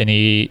if that's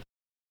any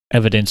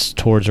evidence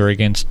towards or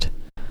against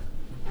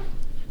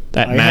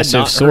that I had massive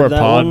not heard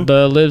that one.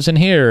 sauropod lives in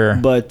here.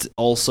 But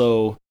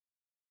also,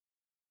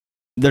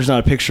 there's not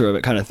a picture of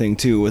it kind of thing,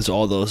 too. It's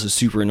all those is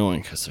super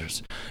annoying because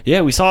there's.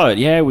 Yeah, we saw it.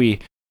 Yeah, we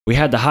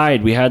had the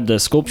hide. We had the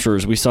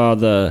sculptures. We saw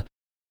the.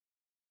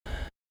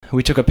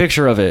 We took a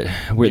picture of it.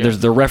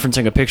 They're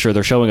referencing a picture.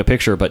 They're showing a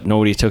picture, but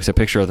nobody took a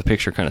picture of the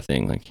picture kind of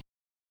thing. Like,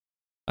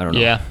 I don't know.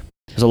 Yeah.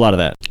 There's a lot of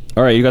that.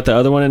 All right, you got the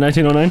other one in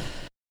 1909?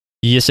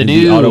 Yes, I in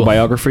do. the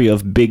autobiography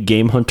of big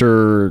game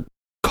hunter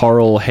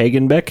Carl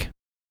Hagenbeck.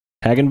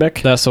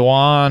 That's the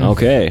one.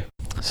 Okay.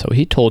 So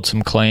he told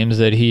some claims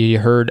that he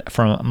heard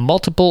from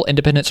multiple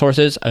independent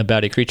sources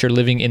about a creature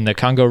living in the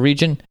Congo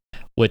region,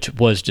 which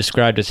was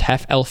described as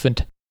half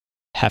elephant,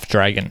 half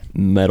dragon.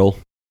 Metal.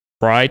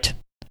 Right.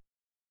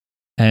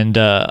 And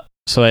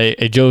so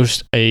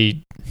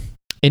a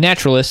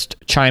naturalist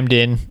chimed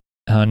in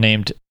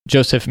named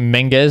Joseph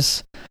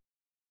Menges.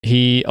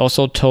 He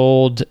also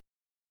told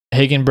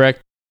Hagenbeck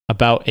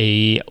about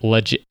an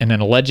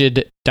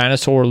alleged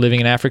dinosaur living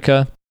in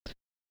Africa.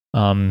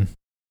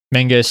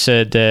 Menges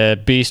said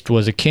the beast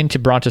was akin to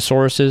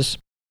brontosauruses,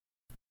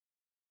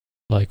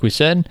 like we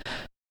said.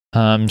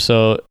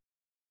 So,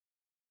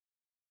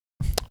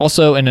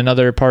 also in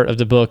another part of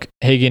the book,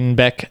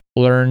 Hagenbeck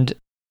learned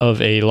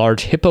of a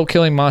large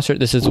hippo-killing monster.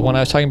 This is the one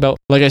I was talking about.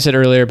 Like I said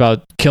earlier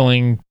about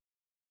killing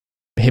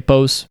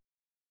hippos.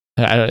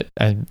 I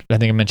think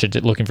I mentioned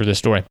it looking for this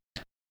story.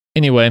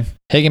 Anyway,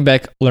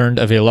 Hagenbeck learned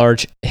of a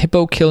large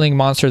hippo-killing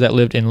monster that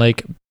lived in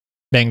Lake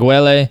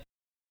Benguele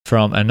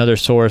from another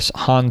source,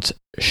 Hans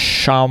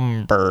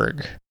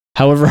Schomburg.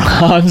 However,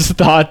 Hans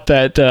thought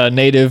that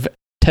native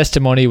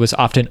testimony was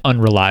often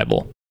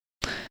unreliable.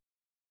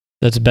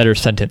 That's a better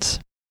sentence.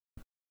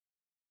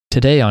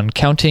 Today on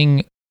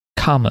Counting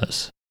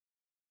Commas.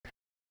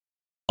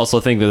 Also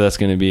think that that's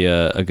going to be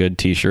a good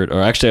t-shirt.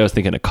 Or actually, I was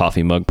thinking a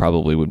coffee mug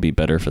probably would be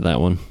better for that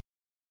one.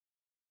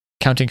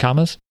 Counting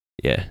Commas?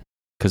 Yeah.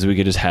 Because we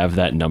could just have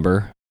that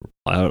number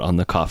out on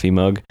the coffee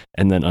mug,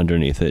 and then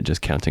underneath it,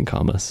 just counting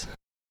commas.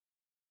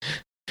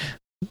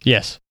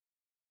 Yes.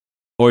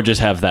 Or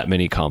just have that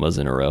many commas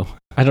in a row.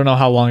 I don't know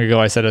how long ago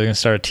I said I was going to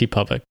start a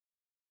TeePublic,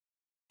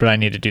 but I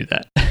need to do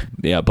that.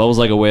 Yeah, bubbles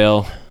like a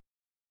whale.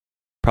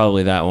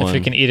 Probably that one. If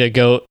it can eat a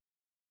goat.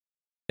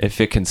 If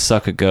it can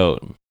suck a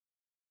goat.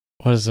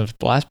 What is the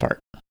last part?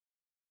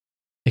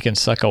 It can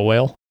suck a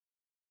whale?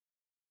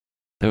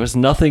 There was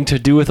nothing to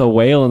do with a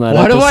whale in that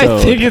Why episode. do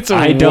I think it's a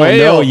whale? I don't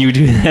know. You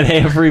do that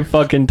every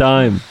fucking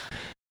time.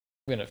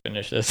 I'm going to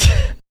finish this.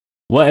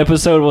 What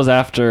episode was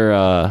after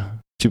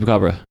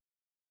Chupacabra?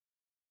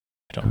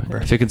 I don't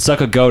remember. If it can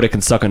suck a goat, it can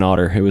suck an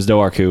otter. It was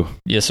Doarku.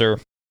 Yes, sir.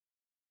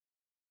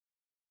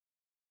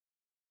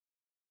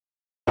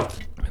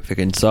 If it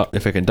can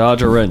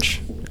dodge a wrench,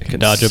 it can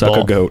dodge a suck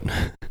ball. a goat.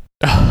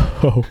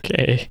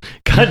 Okay.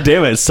 God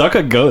damn it, suck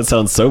a goat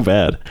sounds so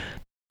bad.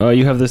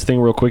 You have this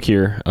thing real quick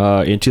here.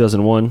 In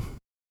 2001,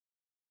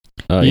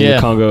 in the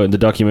Congo, in the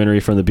documentary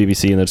from the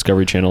BBC and the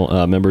Discovery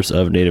Channel, members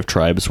of native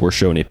tribes were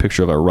shown a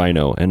picture of a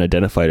rhino and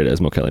identified it as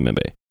Mokele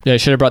Membe. Yeah, I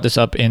should have brought this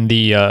up in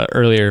the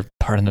earlier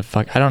part of the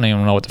fuck. I don't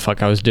even know what the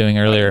fuck I was doing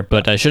earlier,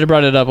 but I should have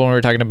brought it up when we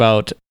were talking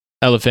about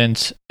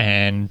elephants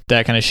and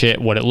that kind of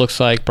shit, what it looks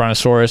like,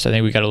 Brontosaurus. I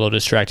think we got a little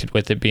distracted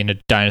with it being a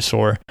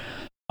dinosaur.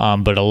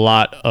 But a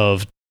lot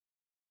of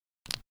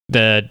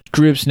the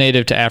groups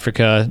native to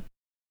Africa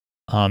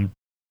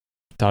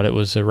thought it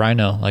was a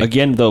rhino. Like,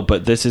 again, though,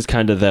 but this is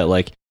kind of that,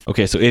 like,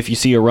 okay, so if you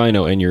see a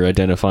rhino and you're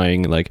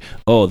identifying, like,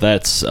 oh,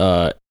 that's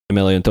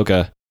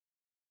Emeliantoka.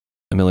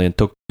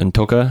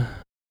 Emeliantoka?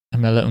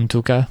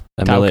 Emeliantauka.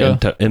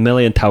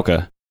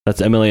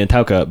 That's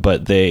Emeliantauka,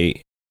 but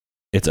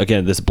it's,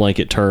 again, this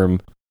blanket term,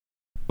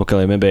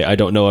 Mokele Membe. I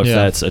don't know if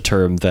that's a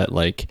term that,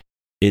 like,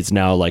 is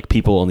now, like,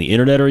 people on the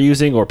internet are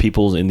using or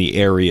people in the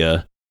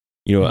area.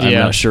 You know, I'm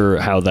not sure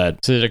how that...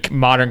 Is it a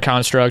modern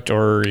construct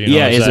or... You know,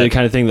 yeah, is it the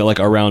kind of thing that, like,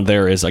 around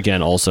there is,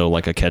 again, also,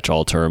 like, a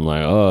catch-all term,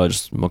 like, oh,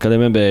 just Mokele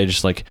Membe,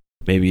 just, like,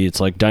 maybe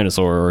it's, like,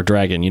 dinosaur or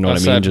dragon, you know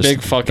what I mean? Just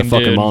big fucking the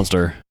fucking dude.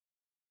 monster.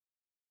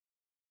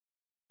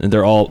 And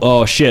they're all,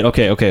 oh, shit,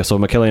 okay, so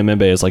Mokele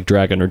Membe is, like,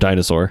 dragon or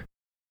dinosaur.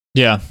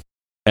 Yeah.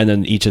 And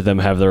then each of them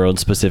have their own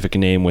specific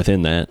name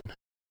within that.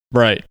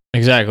 Right,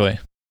 exactly.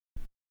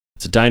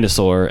 It's a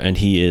dinosaur, and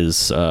he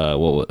is,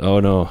 oh,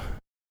 no.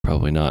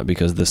 Probably not,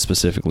 because this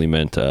specifically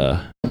meant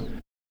the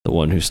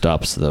one who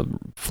stops the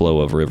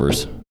flow of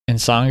rivers. In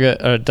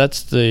Sangha,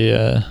 that's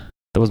the...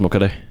 That was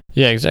Mokele.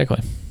 Yeah, exactly.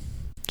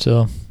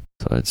 So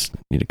I just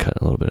need to cut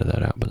a little bit of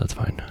that out, but that's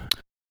fine.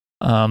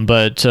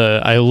 But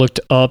I looked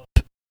up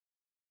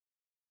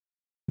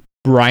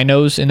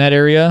rhinos in that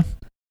area,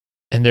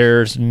 and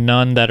there's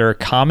none that are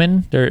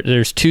common.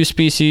 There's 2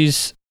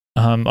 species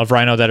of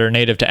rhino that are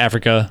native to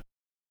Africa,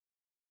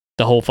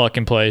 the whole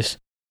fucking place.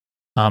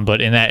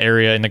 But in that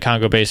area, in the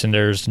Congo Basin,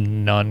 there's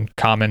none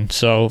common.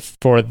 So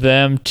for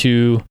them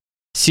to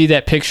see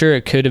that picture,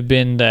 it could have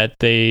been that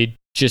they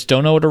just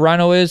don't know what a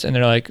rhino is, and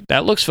they're like,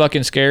 that looks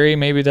fucking scary.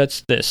 Maybe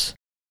that's this.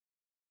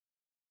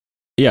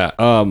 Yeah.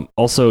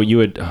 Also, you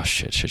would... Oh,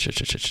 shit.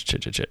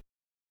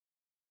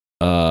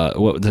 What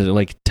was it,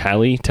 like,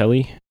 Telly?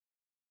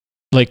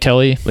 Lake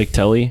Telly. Lake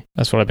Telly?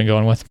 That's what I've been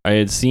going with. I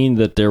had seen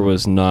that there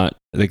was not...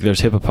 Like,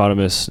 there's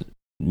hippopotamus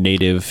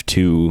native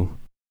to,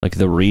 like,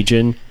 the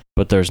region,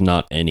 but there's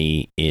not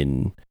any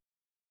in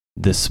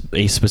a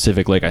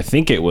specific, like, I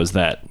think it was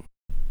that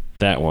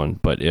one,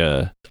 but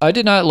I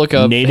did not look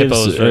up natives,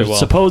 hippos very well.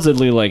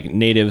 Supposedly, like,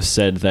 natives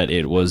said that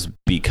it was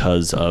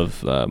because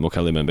of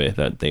Mokele Membe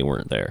that they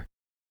weren't there.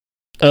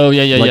 Oh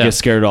yeah, yeah, like yeah. it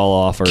scared it all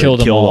off or Killed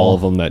killed them all. all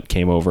of them that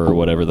came over or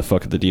whatever the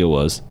fuck the deal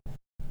was.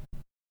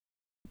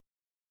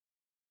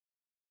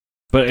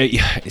 But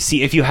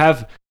see, if you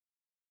have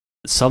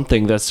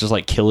something that's just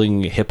like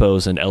killing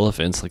hippos and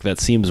elephants, like that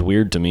seems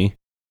weird to me.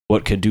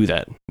 What could do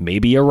that?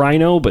 Maybe a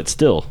rhino, but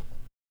still,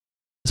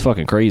 it's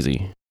fucking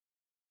crazy.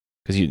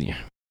 Because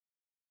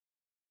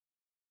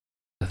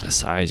the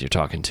size you're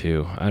talking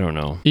to, I don't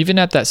know. Even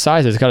at that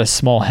size, it's got a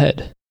small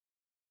head.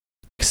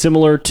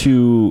 Similar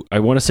to, I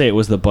want to say it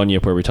was the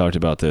bunyip where we talked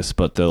about this,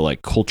 but the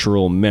like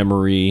cultural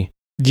memory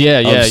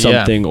of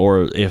something,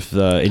 or if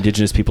the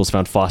indigenous peoples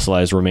found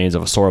fossilized remains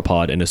of a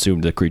sauropod and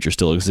assumed the creature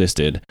still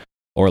existed,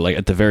 or like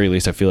at the very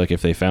least, I feel like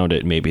if they found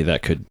it, maybe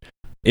that could,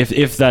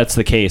 if that's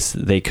the case,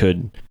 they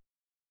could.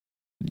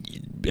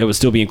 It would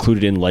still be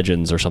included in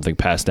legends or something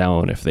passed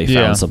down if they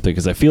found something,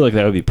 because I feel like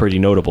that would be pretty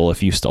notable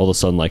if you all of a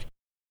sudden like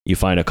you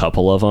find a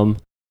couple of them.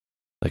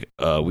 Like,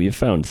 we've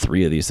found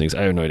 3 of these things.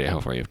 I have no idea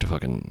how far you have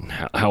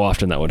to how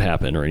often that would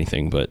happen or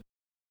anything, but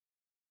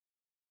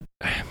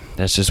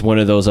that's just one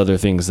of those other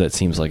things that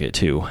seems like it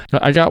too.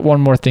 I got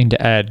one more thing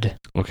to add.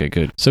 Okay,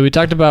 good. So we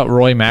talked about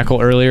Roy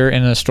Mackal earlier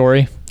in the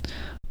story.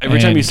 Every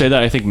time you say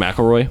that, I think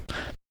McElroy.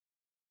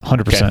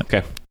 100%.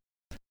 Okay.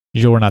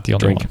 You're not the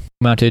only Drink. one.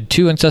 Mounted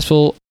 2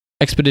 successful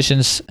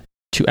expeditions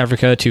to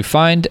Africa to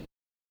find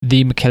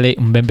the Mekele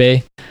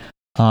Umbembe.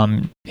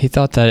 He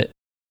thought that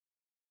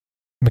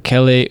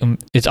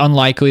it's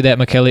unlikely that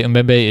Mekele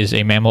Umbembe is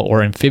a mammal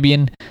or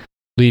amphibian,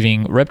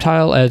 leaving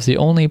reptile as the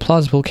only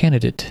plausible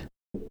candidate.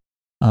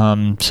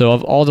 So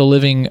of all the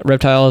living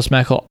reptiles,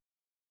 Mackal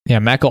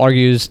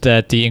argues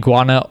that the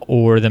iguana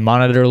or the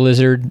monitor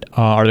lizard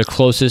are the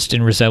closest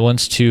in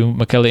resemblance to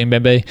Mekele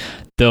Umbembe,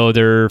 though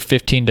they're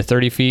 15 to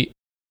 30 feet.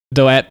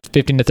 Though at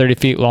 15 to 30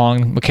 feet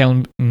long,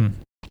 the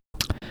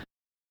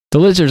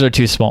lizards are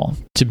too small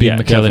to be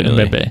Mekele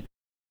Umbembe.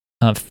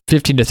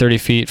 15 to 30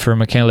 feet for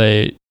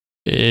Mekele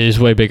is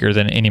way bigger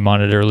than any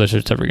monitor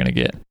lizard's ever going to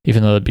get,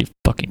 even though it'd be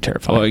fucking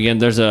terrifying. Well,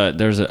 again, I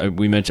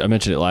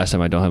mentioned it last time.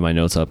 I don't have my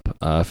notes up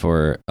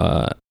for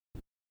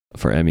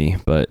Emmy,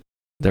 but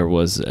there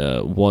was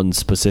one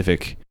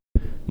specific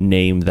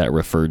name that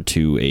referred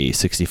to a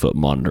 60-foot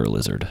monitor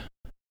lizard,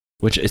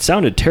 which it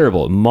sounded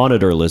terrible.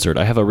 Monitor lizard.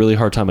 I have a really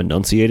hard time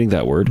enunciating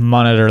that word.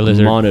 Monitor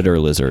lizard. Monitor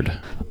lizard.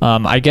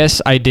 I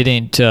guess I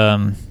didn't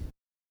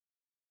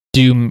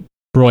do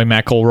Roy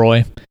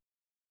McElroy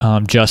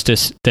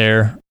justice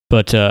there,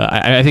 but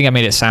I think I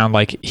made it sound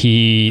like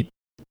he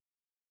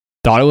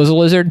thought it was a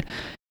lizard.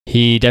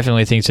 He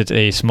definitely thinks it's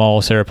a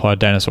small sauropod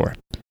dinosaur.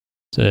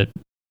 So I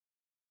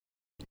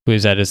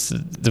believe that is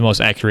the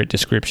most accurate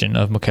description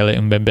of Mekele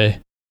Umbembe.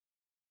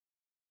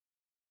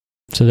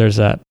 So there's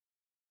that.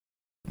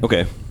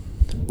 Okay.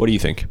 What do you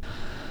think?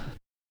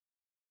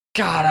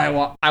 God,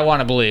 I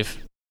want to believe.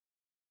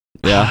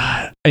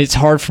 Yeah. It's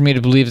hard for me to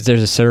believe that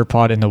there's a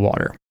sauropod in the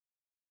water.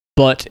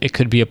 But it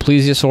could be a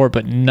plesiosaur,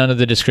 but none of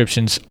the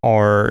descriptions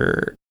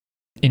are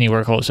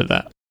anywhere close to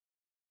that.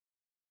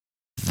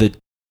 The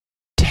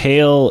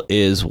tail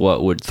is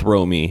what would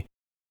throw me,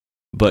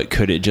 but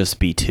could it just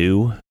be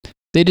 2?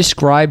 They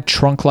describe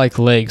trunk-like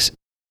legs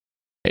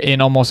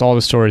in almost all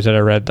the stories that I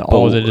read.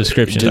 All of the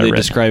descriptions I read. Do they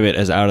describe it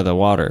as out of the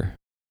water?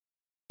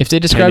 If they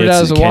describe it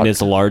as a water, can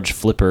its large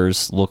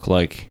flippers look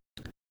like?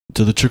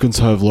 Do the chickens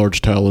have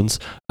large talons?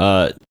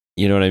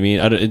 You know what I mean?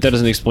 That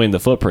doesn't explain the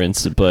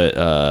footprints, but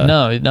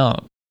no.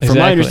 From Exactly.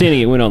 my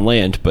understanding, it went on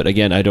land, but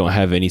again, I don't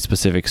have any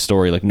specific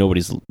story. Like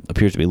nobody's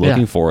appears to be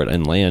looking for it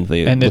on land.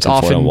 And it's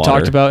often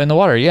talked about in the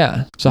water.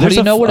 Yeah. So There's how do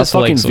you know what its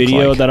fucking legs look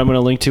video like? that I'm going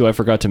to link to? I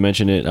forgot to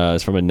mention it.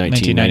 It's from a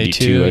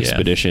 1992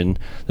 expedition.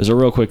 There's a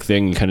real quick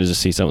thing. You kind of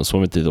just see something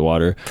swimming through the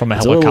water. From a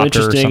It's a little helicopter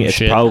or interesting. some It's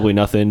shit. probably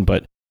nothing,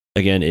 but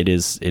again, it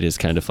is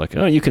kind of like,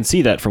 oh, you can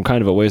see that from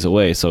kind of a ways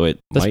away. So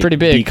That's might pretty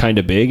big. be kind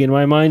of big in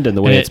my mind, and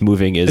the way it's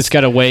moving is It's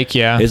got a wake,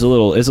 yeah. is a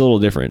little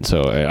different.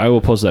 So I will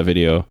post that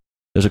video.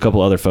 There's a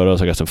couple other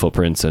photos. I got some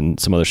footprints and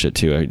some other shit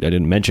too. I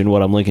didn't mention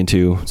what I'm linking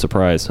to.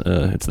 Surprise.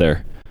 It's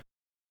there.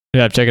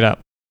 Yeah, check it out.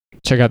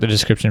 Check out the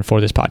description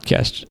for this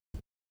podcast.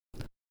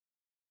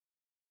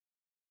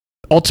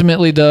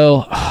 Ultimately,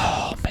 though,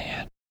 oh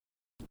man,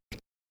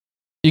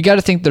 you got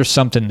to think there's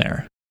something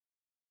there.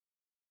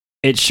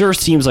 It sure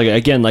seems like,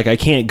 again, like I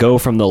can't go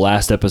from the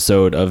last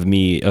episode of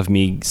me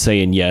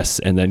saying yes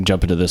and then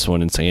jump into this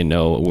one and saying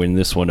no when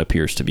this one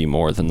appears to be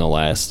more than the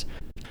last.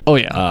 Oh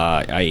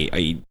yeah.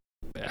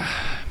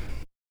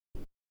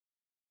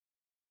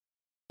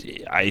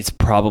 It's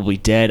probably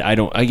dead. I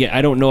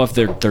don't know if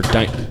they're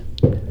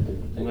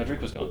my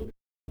drink was gone.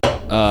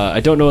 I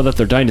don't know that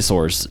they're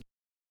dinosaurs.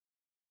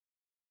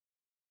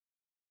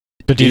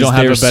 But you don't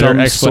have a better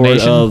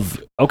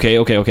explanation?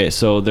 Okay.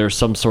 So there's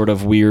some sort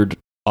of weird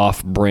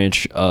off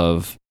branch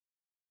of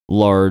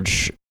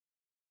large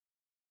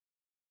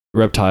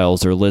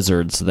reptiles or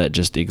lizards that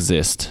just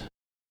exist.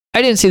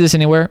 I didn't see this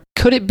anywhere.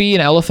 Could it be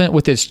an elephant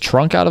with its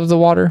trunk out of the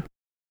water?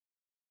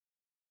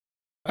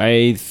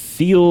 I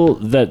feel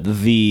that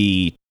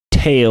the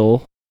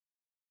tail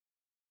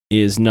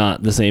is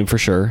not the same for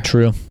sure.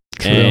 True.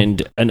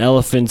 And an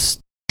elephant's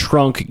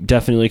trunk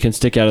definitely can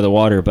stick out of the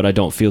water, but I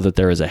don't feel that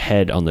there is a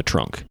head on the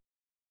trunk.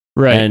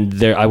 Right.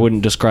 And I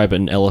wouldn't describe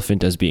an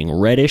elephant as being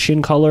reddish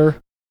in color.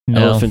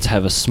 No. Elephants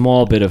have a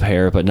small bit of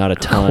hair, but not a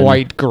ton.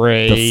 Quite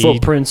gray. The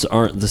footprints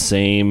aren't the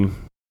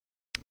same.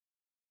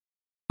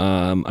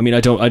 I mean,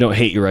 I don't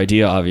hate your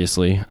idea,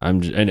 obviously.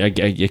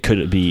 It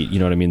could be, you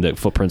know what I mean. The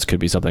footprints could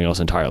be something else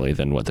entirely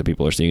than what the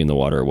people are seeing in the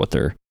water, or what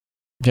they're,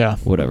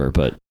 whatever.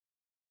 But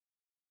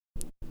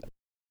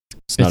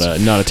it's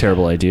not a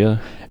terrible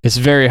idea. It's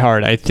very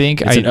hard. I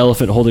think it's an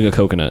elephant holding a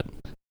coconut.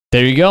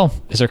 There you go.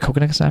 Is there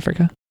coconuts in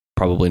Africa?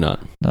 Probably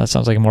not. No, that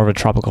sounds like more of a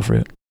tropical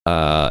fruit.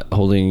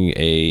 Holding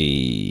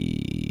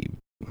a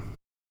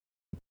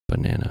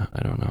banana.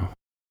 I don't know.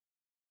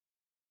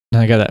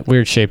 I got that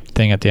weird shaped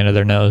thing at the end of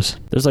their nose.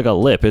 There's like a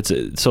lip.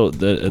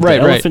 The Right.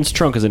 elephant's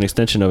trunk is an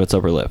extension of its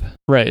upper lip.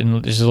 Right,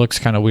 and it just looks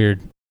kind of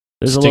weird.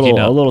 There's a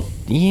little,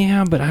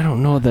 yeah, but I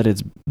don't know that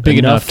it's big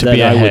enough to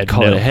be a I head. would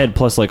call it a head.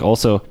 Plus, like,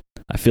 also,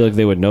 I feel like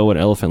they would know what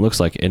an elephant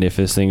looks like, and if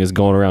this thing is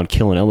going around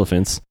killing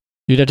elephants,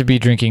 you'd have to be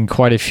drinking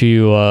quite a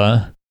few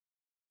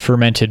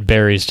fermented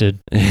berries to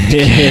see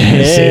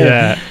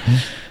that.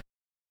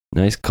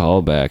 Nice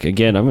callback.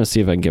 Again, I'm gonna see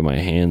if I can get my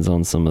hands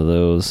on some of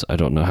those. I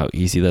don't know how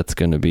easy that's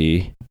gonna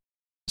be.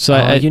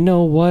 So you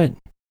know what?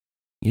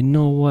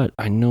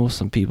 I know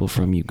some people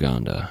from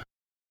Uganda.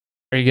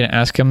 Are you gonna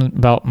ask him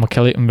about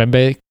Mokele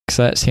Mbembe? Because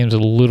that seems a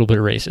little bit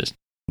racist.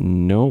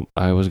 Nope.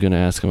 I was gonna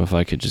ask him if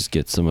I could just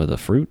get some of the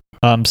fruit.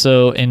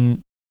 So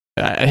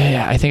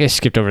I think I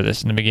skipped over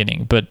this in the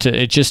beginning, but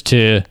just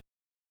to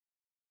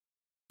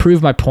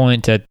prove my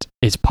point that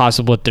it's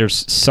possible that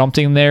there's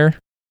something there,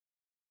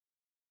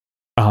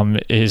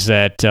 is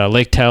that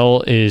Lake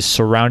Tell is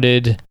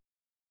surrounded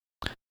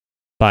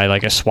by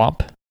like a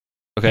swamp.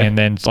 Okay. And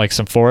then like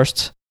some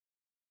forests.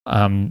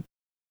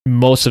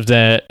 Most of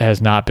that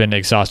has not been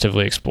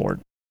exhaustively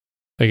explored.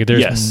 Like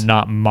there's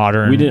not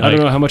modern. I don't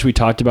know how much we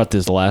talked about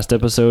this last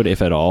episode,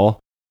 if at all,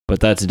 but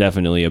that's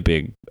definitely a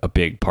big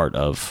part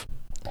of.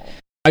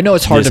 I know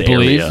it's hard to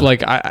believe. Area.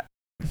 Like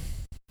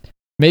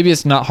maybe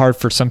it's not hard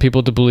for some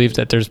people to believe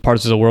that there's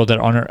parts of the world that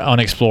are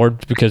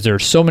unexplored because there are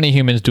so many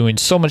humans doing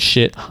so much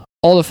shit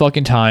all the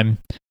fucking time,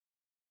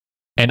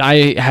 and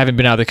I haven't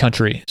been out of the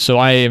country, so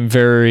I am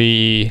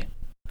very.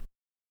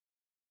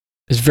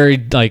 It's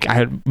very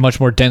much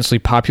more densely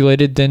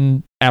populated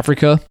than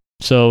Africa.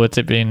 So with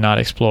it being not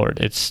explored,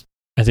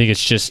 I think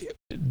it's just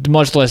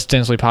much less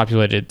densely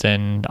populated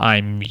than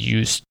I'm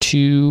used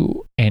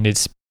to, and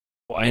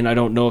I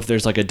don't know if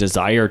there's like a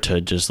desire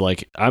to just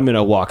like, I'm going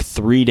to walk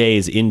 3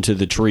 days into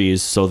the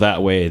trees so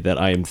that way that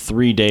I am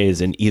 3 days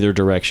in either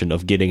direction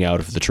of getting out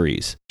of the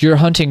trees. You're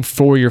hunting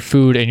for your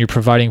food and you're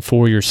providing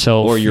for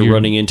yourself. Or you're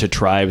running into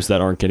tribes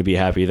that aren't going to be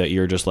happy that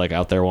you're just like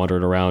out there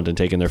wandering around and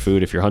taking their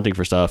food if you're hunting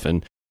for stuff.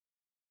 And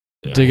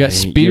they got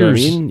spears. You know what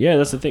I mean? Yeah,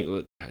 that's the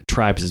thing.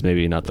 Tribes is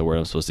maybe not the word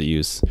I'm supposed to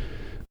use.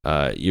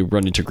 You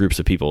run into groups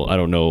of people. I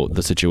don't know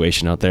the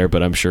situation out there,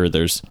 but I'm sure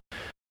there's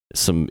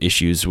some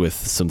issues with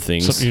some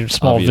things.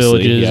 Small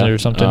villages or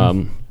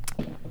something.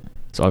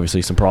 So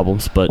obviously some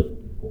problems, but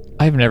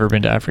I've never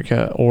been to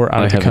Africa or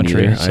out of the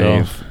country. Either. So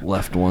I've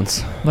left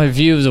once. My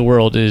view of the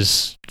world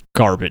is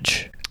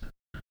garbage.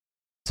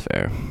 It's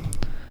fair.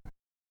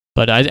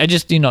 But I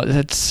just,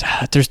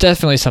 there's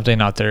definitely something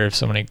out there if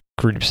so many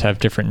groups have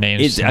different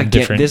names.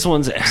 This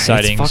one's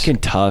sightings. It's fucking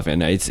tough,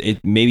 and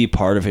it maybe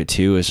part of it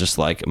too is just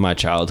like my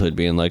childhood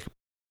being like,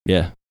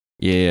 no,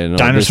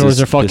 dinosaurs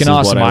are fucking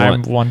awesome. I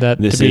want that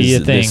to be a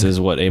thing. This is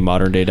what a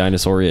modern day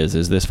dinosaur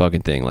is this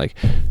fucking thing. Like,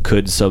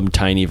 could some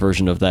tiny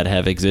version of that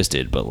have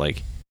existed? But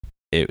like,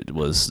 it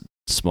was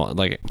small.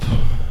 Like,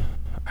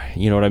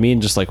 you know what I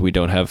mean? Just like we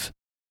don't have,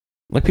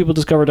 like, people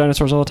discover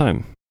dinosaurs all the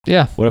time.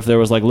 Yeah. What if there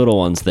was like little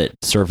ones that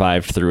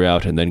survived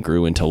throughout and then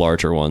grew into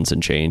larger ones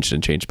and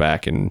changed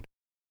back? And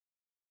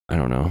I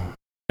don't know.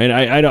 And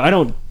I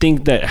don't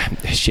think that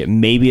shit.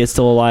 Maybe it's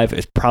still alive.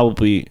 It's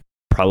probably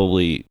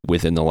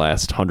within the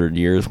last 100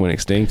 years went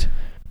extinct.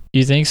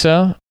 You think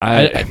so?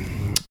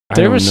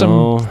 There was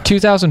some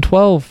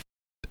 2012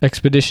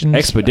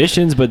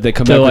 expeditions, but they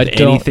come back with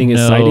anything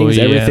as sightings.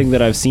 Yeah. Everything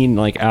that I've seen,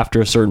 like after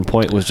a certain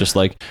point, was just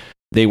like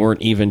they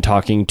weren't even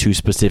talking to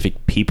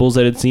specific peoples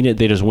that had seen it.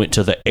 They just went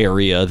to the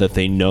area that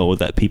they know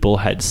that people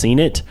had seen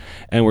it,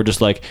 and were just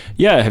like,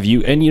 "Yeah, have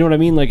you?" And you know what I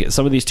mean? Like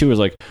some of these too was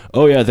like,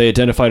 "Oh yeah, they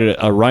identified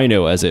a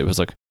rhino as it." It was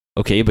like,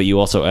 okay, but you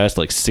also asked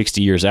like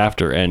 60 years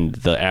after, and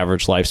the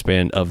average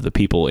lifespan of the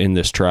people in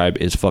this tribe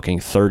is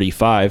fucking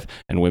 35,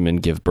 and women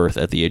give birth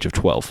at the age of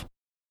 12.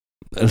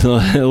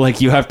 Like,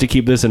 you have to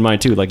keep this in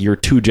mind too. Like, you're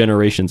 2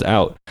 generations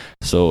out.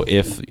 So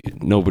if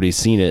nobody's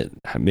seen it,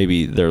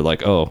 maybe they're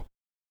like, oh,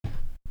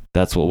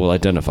 that's what we'll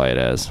identify it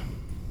as.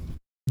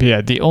 Yeah,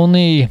 the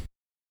only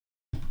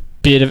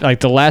bit of,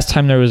 like, the last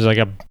time there was like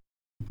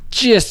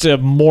just a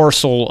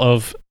morsel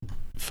of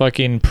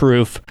fucking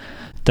proof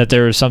that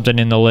there was something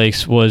in the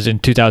lakes was in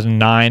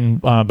 2009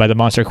 by the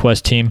Monster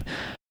Quest team.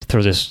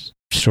 Throw this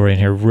story in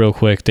here real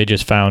quick. They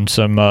just found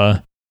some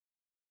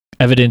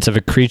evidence of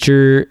a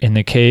creature in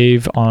the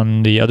cave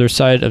on the other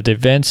side of the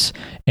vents,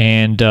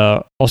 and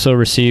also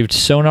received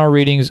sonar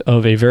readings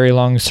of a very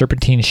long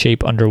serpentine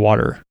shape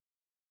underwater.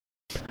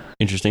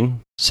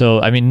 Interesting.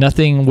 So, I mean,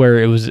 nothing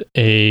where it was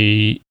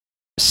a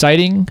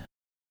sighting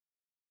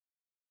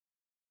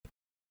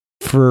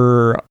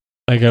for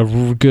like a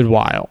good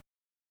while.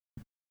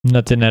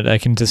 Nothing that I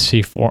can just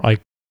see for like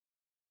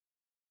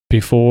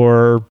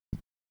before.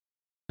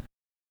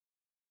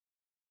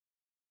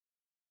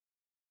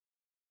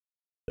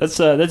 That's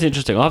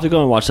interesting. I'll have to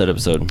go and watch that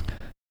episode.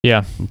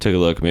 Yeah. Take a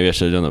look. Maybe I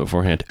should have done that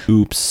beforehand.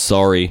 Oops,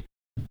 sorry.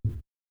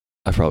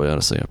 I've probably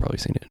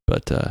seen it,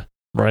 but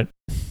Right.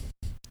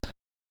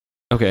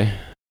 Okay.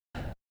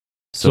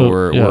 So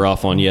we're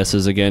off on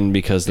yeses again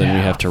because then we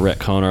Yeah. have to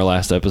retcon our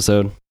last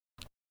episode.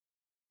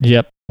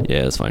 Yep.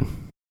 Yeah, that's fine.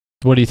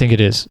 What do you think it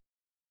is?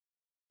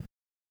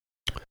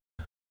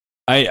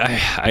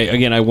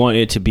 I want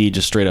it to be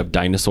just straight up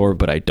dinosaur,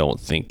 but I don't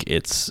think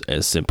it's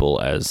as simple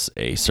as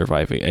a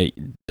surviving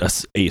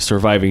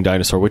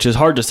dinosaur, which is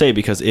hard to say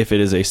because if it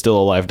is a still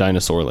alive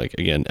dinosaur, like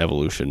again,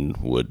 evolution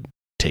would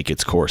take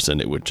its course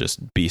and it would just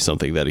be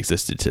something that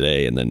existed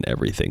today, and then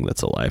everything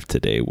that's alive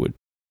today would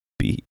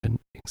be an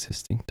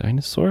existing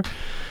dinosaur.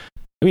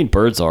 I mean,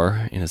 birds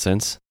are in a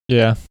sense.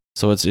 Yeah.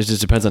 So it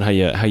just depends on how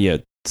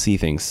you see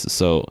things.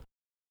 So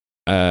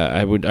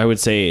I would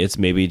say it's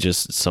maybe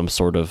just some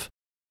sort of,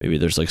 maybe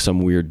there's like some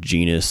weird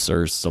genus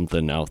or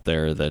something out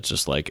there that's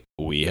just like,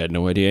 we had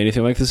no idea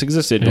anything like this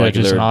existed. Yeah, like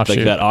just an like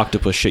offshoot. that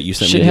octopus shit you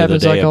sent Shit me the other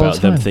happens, day like, all the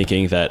about them time.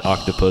 thinking that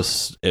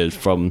octopus is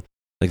from,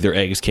 like, their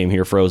eggs came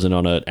here frozen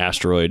on an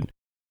asteroid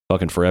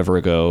fucking forever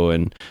ago,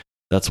 and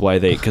that's why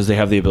because they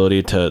have the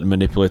ability to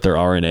manipulate their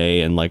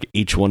RNA, and like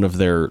each one of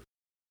their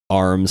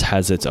arms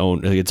has its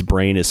own, like, its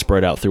brain is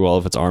spread out through all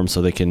of its arms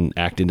so they can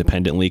act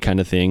independently, kind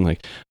of thing.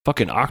 Like,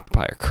 fucking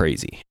octopi are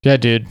crazy. Yeah,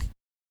 dude.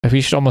 We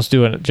should almost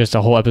do just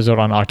a whole episode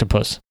on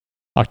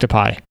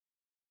octopi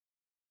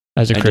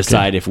as a And cryptid.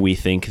 decide if we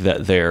think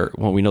that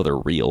we know they're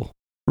real.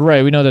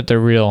 Right, we know that they're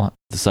real.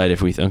 Decide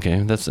if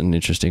okay, that's an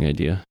interesting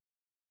idea.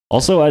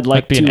 Also, I'd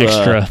like Might be to an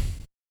extra.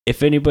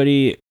 if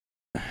anybody,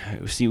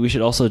 see, we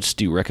should also just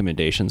do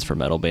recommendations for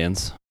metal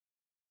bands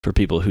for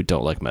people who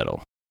don't like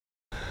metal.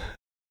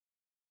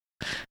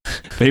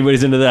 If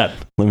anybody's into that,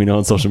 let me know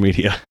on social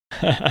media.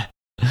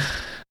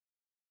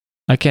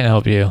 I can't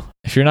help you.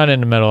 If you're not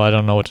into metal, I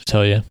don't know what to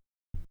tell you.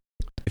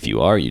 If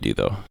you are, you do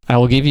though. I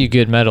will give you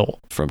good metal.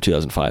 From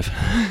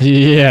 2005.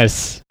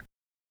 Yes.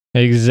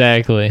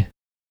 Exactly.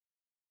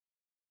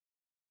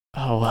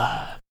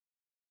 Oh,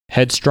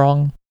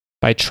 Headstrong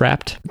by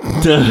Trapped.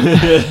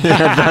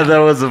 that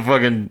was a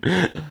fucking.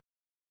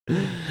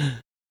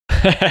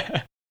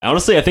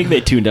 Honestly, I think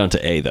they tuned down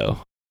to A though,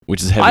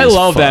 which is heavy. I as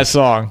love fuck. that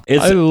song.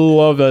 It's- I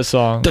love that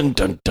song. Dun,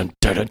 dun, dun,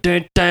 dun, dun,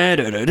 dun,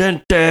 dun, dun,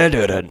 dun, dun,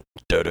 dun,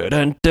 dun,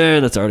 dun,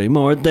 dun. That's already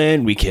more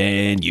than we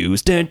can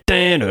use. Dun,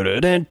 dun, dun,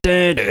 dun, dun,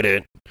 dun, dun,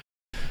 dun.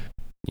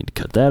 Need to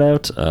cut that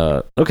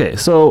out. Okay,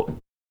 so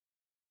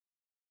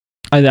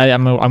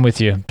I'm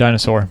with you.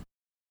 Dinosaur.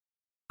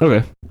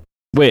 okay.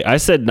 Wait, I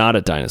said not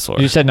a dinosaur.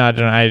 You said not.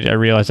 I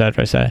realized that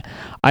after I said it.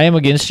 I am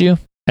against you.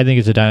 I think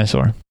it's a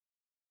dinosaur.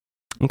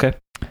 Okay.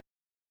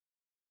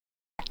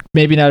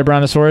 Maybe not a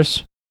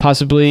brontosaurus.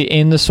 Possibly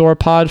in the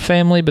sauropod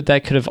family, but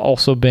that could have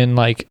also been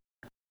like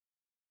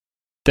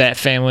that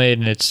family,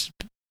 and it's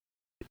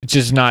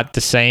just not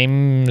the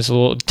same. It's a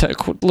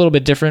little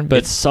bit different, but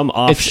it's some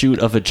offshoot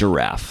of a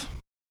giraffe.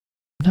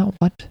 no,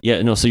 what?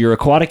 Yeah, no, so your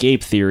aquatic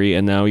ape theory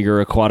and now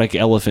your aquatic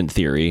elephant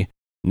theory.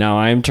 Now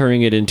I'm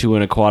turning it into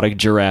an aquatic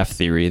giraffe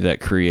theory that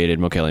created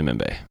Mokele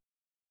Mbembe.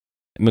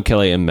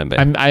 Mokele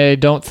Mbembe. I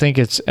don't think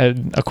it's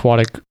an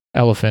aquatic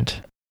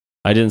elephant.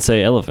 I didn't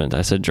say elephant,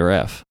 I said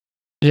giraffe.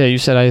 Yeah, I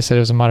said it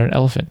was a modern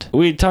elephant.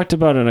 We talked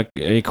about an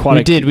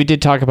aquatic We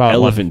did talk about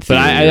elephant one,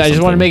 but theory or I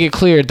just want to something. make it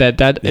clear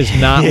that is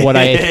not what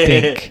I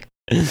think.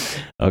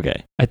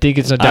 Okay. I think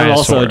it's a I'm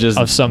dinosaur also just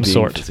of some being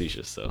sort.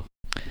 facetious, so.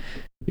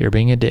 You're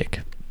being a dick.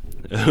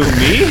 Who,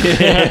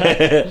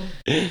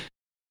 me?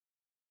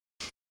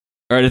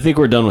 All right, I think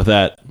we're done with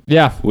that,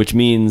 Yeah, which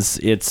means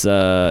it's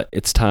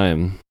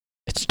time.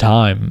 it's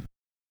time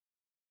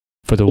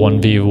for the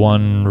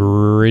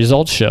 1v1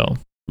 results show.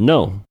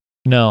 No.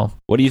 No,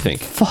 What do you think,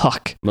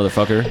 fuck.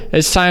 motherfucker?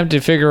 It's time to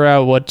figure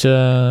out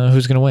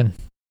who's gonna win.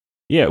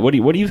 Yeah, what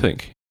do you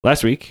think?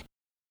 Last week,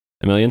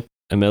 Emele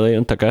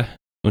Untoka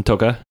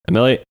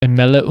Emele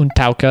Emele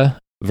Untauka,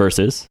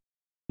 versus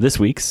this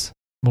week's.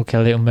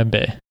 Mokele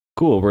Mbembe.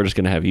 Cool, we're just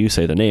going to have you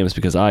say the names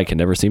because I can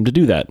never seem to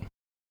do that.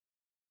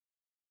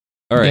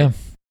 All right. Yeah.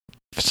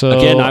 So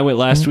Again, I went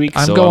last week,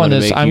 I'm so going gonna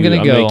this. make I'm you- gonna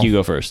I'm go. make you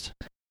go first.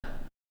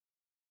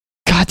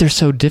 God, they're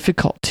so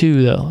difficult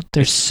too, though.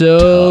 They're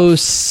so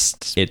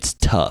It's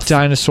tough.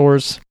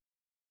 dinosaurs.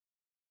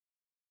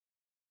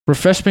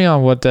 Refresh me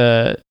on what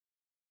the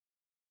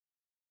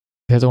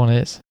other one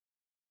is.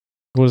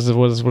 What is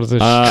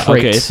the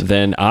Okay, traits?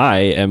 then I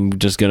am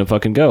just going to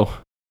fucking go.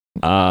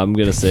 I'm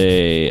going to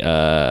say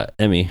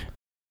Emmy.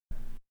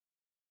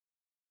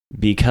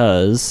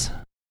 Because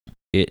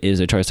it is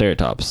a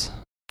Triceratops.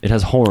 It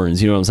has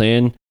horns, you know what I'm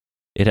saying?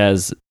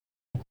 It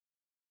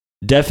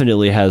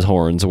definitely has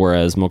horns,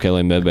 whereas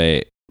Mokele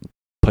Mbembe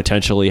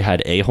potentially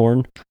had a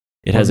horn.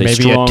 It has a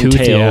strong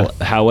tail.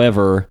 Yeah.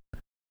 However,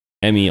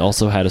 Emmy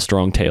also had a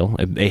strong tail,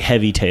 a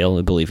heavy tail,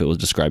 I believe it was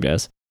described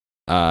as.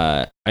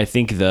 I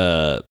think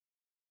the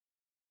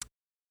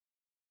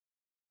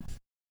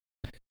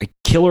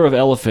killer of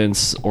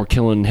elephants or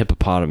killing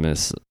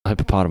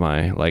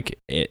hippopotami, like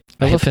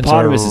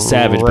hippopotamus is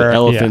savage, but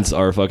elephants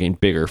are fucking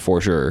bigger for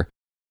sure.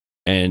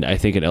 And I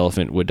think an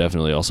elephant would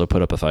definitely also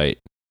put up a fight.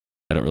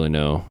 I don't really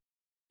know,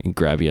 and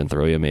grab you and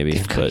throw you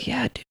maybe. But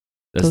yeah, dude.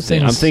 That's the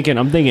thing.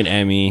 I'm thinking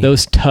Emmy.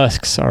 Those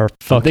tusks are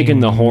fucking. I'm thinking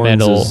the horns.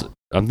 metal.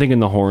 I'm thinking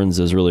the horns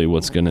is really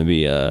what's gonna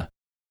be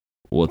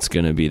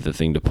the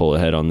thing to pull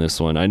ahead on this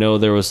one. I know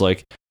there was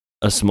like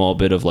a small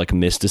bit of like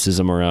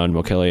mysticism around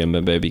Mokele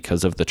Mbembe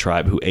because of the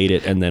tribe who ate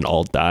it and then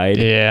all died.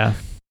 Yeah.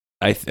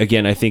 I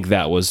think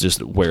that was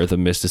just where the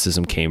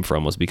mysticism came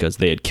from, was because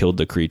they had killed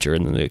the creature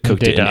and then they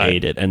cooked it and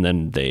ate it, and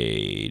then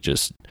they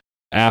just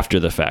after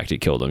the fact it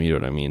killed them. You know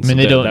what I mean? I mean,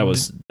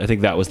 I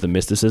think that was the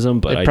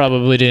mysticism, but they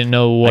probably didn't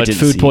know what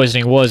food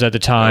poisoning was at the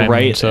time,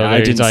 right? So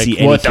I didn't see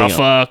anything. What the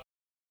fuck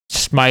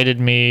smited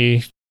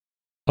me,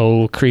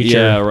 oh creature?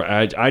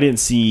 Yeah, I didn't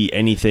see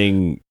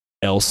anything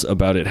else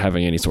about it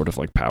having any sort of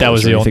like power. That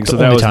was the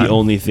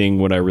only thing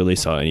when I really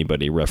saw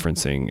anybody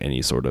referencing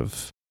any sort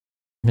of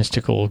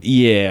mystical.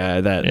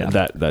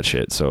 That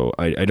shit. So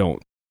I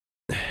don't.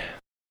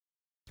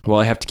 Well,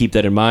 I have to keep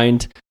that in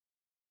mind.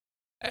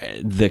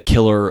 The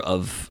killer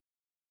of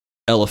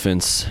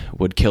elephants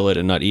would kill it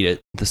and not eat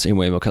it the same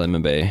way Mokele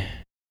Mbembe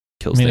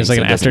kills. I mean, it's like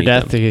an after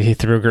death. He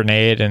threw a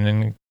grenade and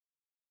then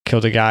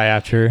killed a guy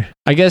after.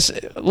 I guess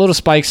little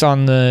spikes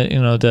on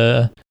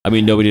the. I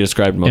mean, nobody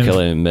described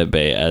Mokele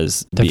Mbembe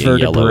as the being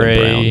yellow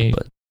and brown,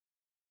 but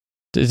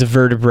the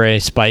vertebrae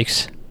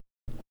spikes.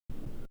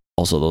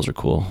 Also, those are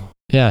cool.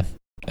 Yeah,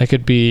 that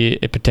could be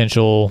a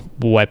potential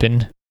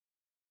weapon,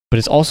 but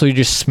it's also you're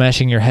just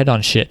smashing your head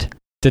on shit.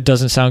 That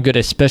doesn't sound good,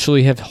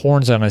 especially have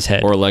horns on his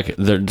head. Or like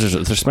they're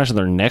smashing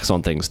their necks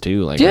on things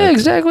too. Like yeah,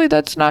 exactly.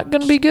 That's not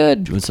gonna be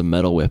good. Doing some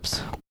metal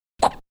whips.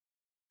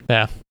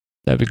 Yeah,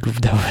 that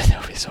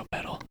would be so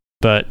metal.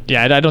 But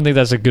yeah, I don't think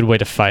that's a good way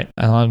to fight.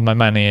 My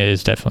money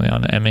is definitely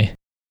on Emmy.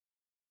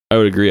 I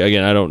would agree.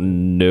 Again, I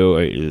don't know.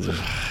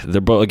 They're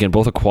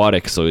both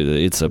aquatic, so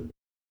it's a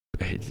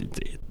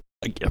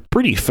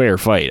pretty fair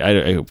fight.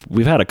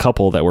 We've had a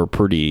couple that were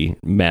pretty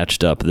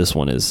matched up. This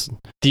one is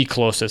the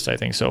closest, I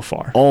think, so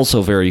far.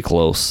 Also very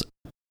close.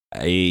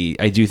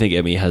 I do think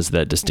Emmy has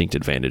that distinct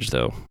advantage,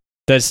 though.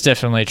 That's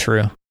definitely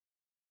true.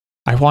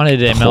 I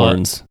wanted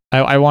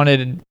I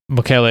wanted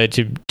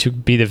Mokele to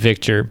be the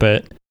victor,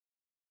 but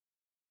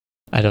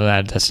I don't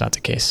know. That's not the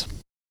case.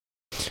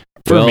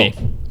 For me.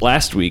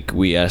 Last week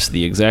we asked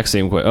the exact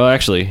same question. Oh,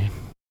 actually,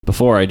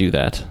 before I do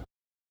that,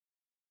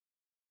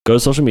 go to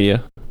social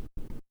media.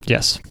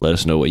 Yes. Let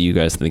us know what you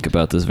guys think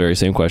about this very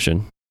same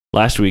question.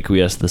 Last week,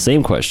 we asked the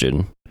same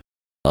question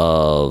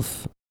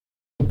of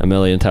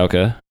Amelia and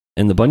Tauka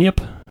and the Bunyip.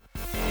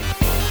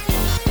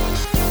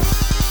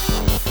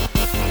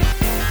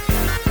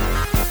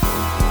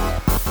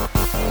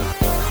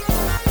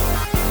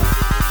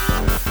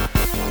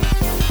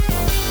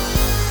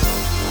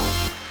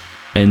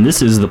 And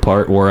this is the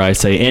part where I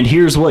say, and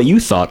here's what you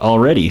thought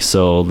already.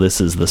 So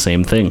this is the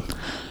same thing.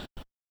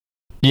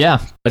 Yeah.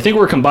 I think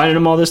we're combining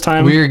them all this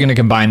time. We're going to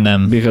combine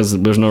them. Because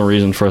there's no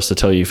reason for us to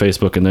tell you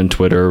Facebook and then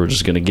Twitter. We're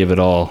just going to give it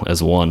all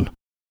as one.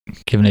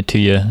 Giving it to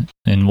you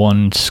in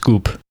one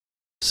scoop.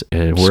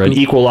 We're an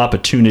equal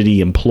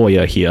opportunity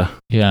employer here.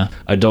 Yeah.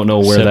 I don't know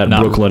where that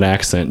Brooklyn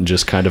accent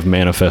just kind of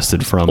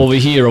manifested from. Over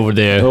here, over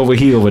there. Over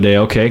here, over there.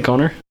 Okay,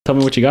 Connor. Tell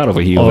me what you got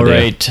over here. All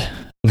right.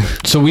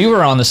 So we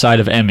were on the side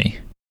of Emmy.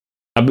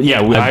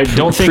 I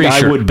don't think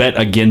I would bet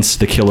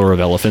against the killer of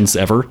elephants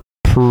ever.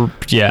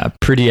 Pretty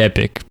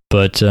epic.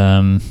 But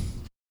God,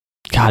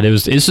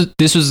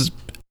 this was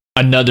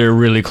another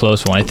really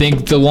close one. I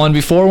think the one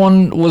before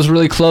one was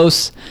really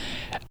close.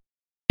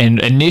 And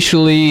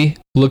initially,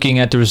 looking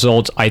at the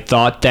results, I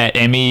thought that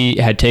Emmy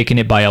had taken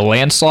it by a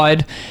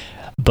landslide.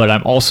 But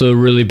I'm also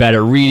really bad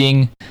at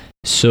reading,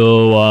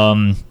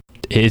 so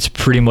it's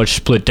pretty much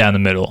split down the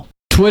middle.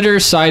 Twitter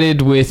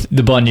sided with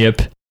the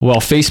Bunyip, while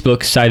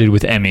Facebook sided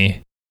with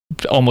Emmy.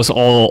 Almost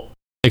all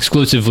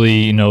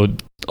exclusively,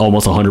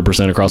 almost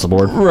 100% across the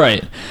board.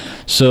 Right.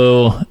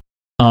 So,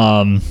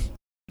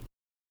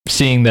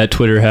 seeing that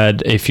Twitter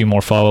had a few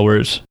more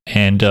followers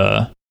and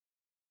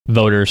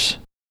voters,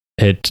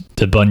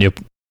 the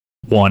Bunyip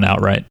won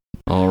outright.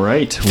 All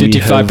right.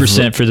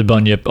 55% for the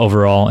Bunyip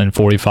overall and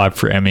 45%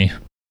 for Emmy.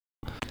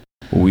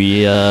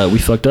 We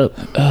fucked up.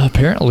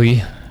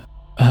 Apparently.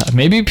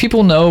 Maybe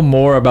people know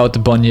more about the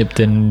Bunyip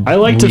than I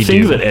like to we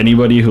think do. that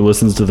anybody who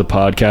listens to the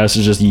podcast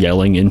is just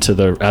yelling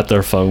at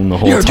their phone the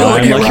whole You're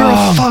time. doing it Like, you're a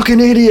wrong. fucking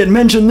idiot.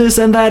 Mention this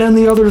and that and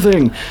the other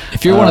thing.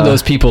 If you're one of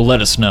those people,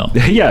 let us know.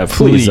 Yeah,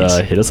 please, Please.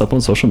 hit us up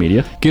on social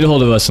media. Get a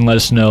hold of us and let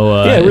us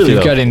know Yeah, if really you've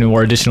though. got any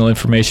more additional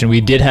information.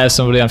 We did have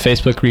somebody on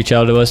Facebook reach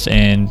out to us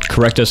and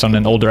correct us on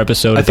an older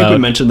episode I think about... we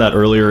mentioned that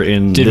earlier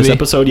in Did this we?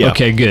 episode. Yeah.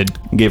 Okay, good.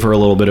 Gave her a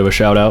little bit of a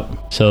shout out.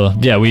 So,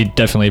 yeah, we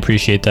definitely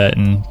appreciate that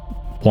and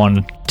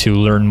want to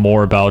learn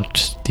more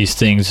about these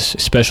things,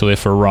 especially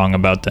if we're wrong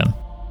about them.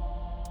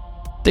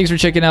 Thanks for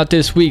checking out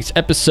this week's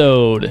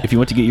episode. If you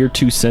want to get your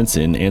 2 cents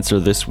in, answer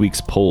this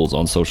week's polls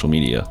on social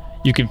media.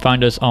 You can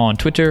find us on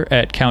Twitter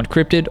at Count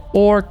Cryptid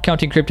or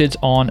Counting Cryptids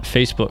on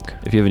Facebook.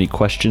 If you have any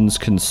questions,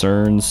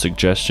 concerns,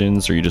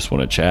 suggestions, or you just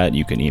want to chat,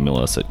 you can email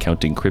us at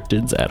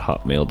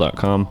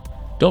countingcryptids@hotmail.com.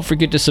 Don't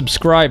forget to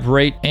subscribe,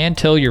 rate, and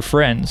tell your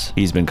friends.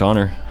 He's been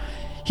Connor,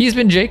 He's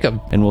been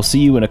Jacob. and we'll see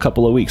you in a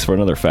couple of weeks for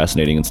another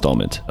fascinating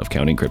installment of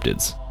Counting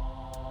Cryptids.